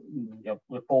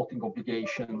reporting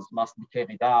obligations must be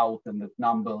carried out and that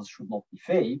numbers should not be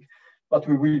fake, but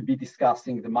we will be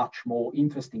discussing the much more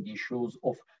interesting issues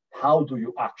of how do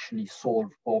you actually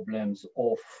solve problems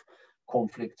of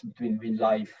conflicts between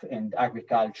wildlife and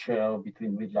agriculture,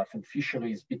 between wildlife and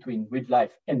fisheries, between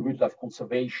wildlife and wildlife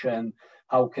conservation.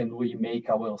 How can we make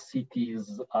our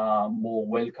cities more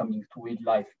welcoming to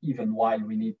wildlife, even while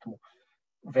we need to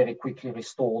very quickly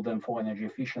restore them for energy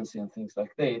efficiency and things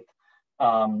like that,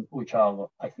 which are,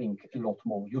 I think, a lot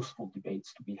more useful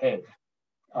debates to be had.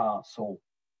 So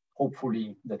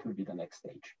hopefully that will be the next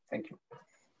stage. Thank you.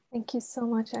 Thank you so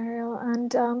much, Ariel.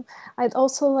 And I'd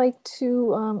also like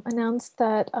to announce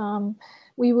that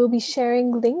We will be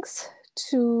sharing links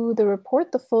to the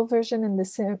report, the full version and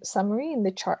the summary in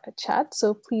the chat.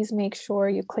 So please make sure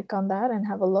you click on that and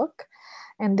have a look.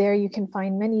 And there you can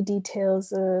find many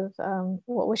details of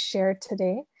what was shared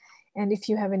today. And if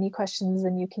you have any questions,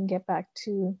 then you can get back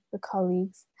to the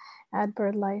colleagues at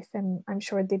BirdLife, and I'm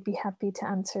sure they'd be happy to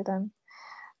answer them.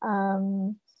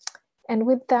 And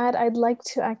with that, I'd like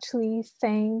to actually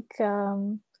thank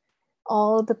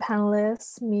all the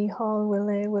panelists, Micheal,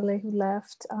 Ville who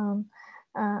left,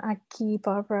 Aki,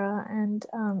 Barbara, and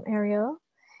Ariel.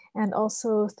 And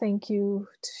also thank you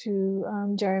to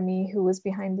Jeremy, who was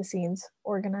behind the scenes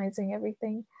organizing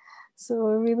everything. So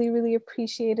I really, really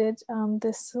appreciated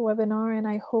this webinar, and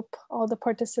I hope all the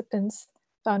participants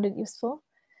found it useful,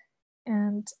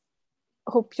 and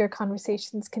hope your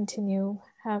conversations continue.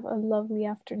 Have a lovely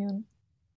afternoon.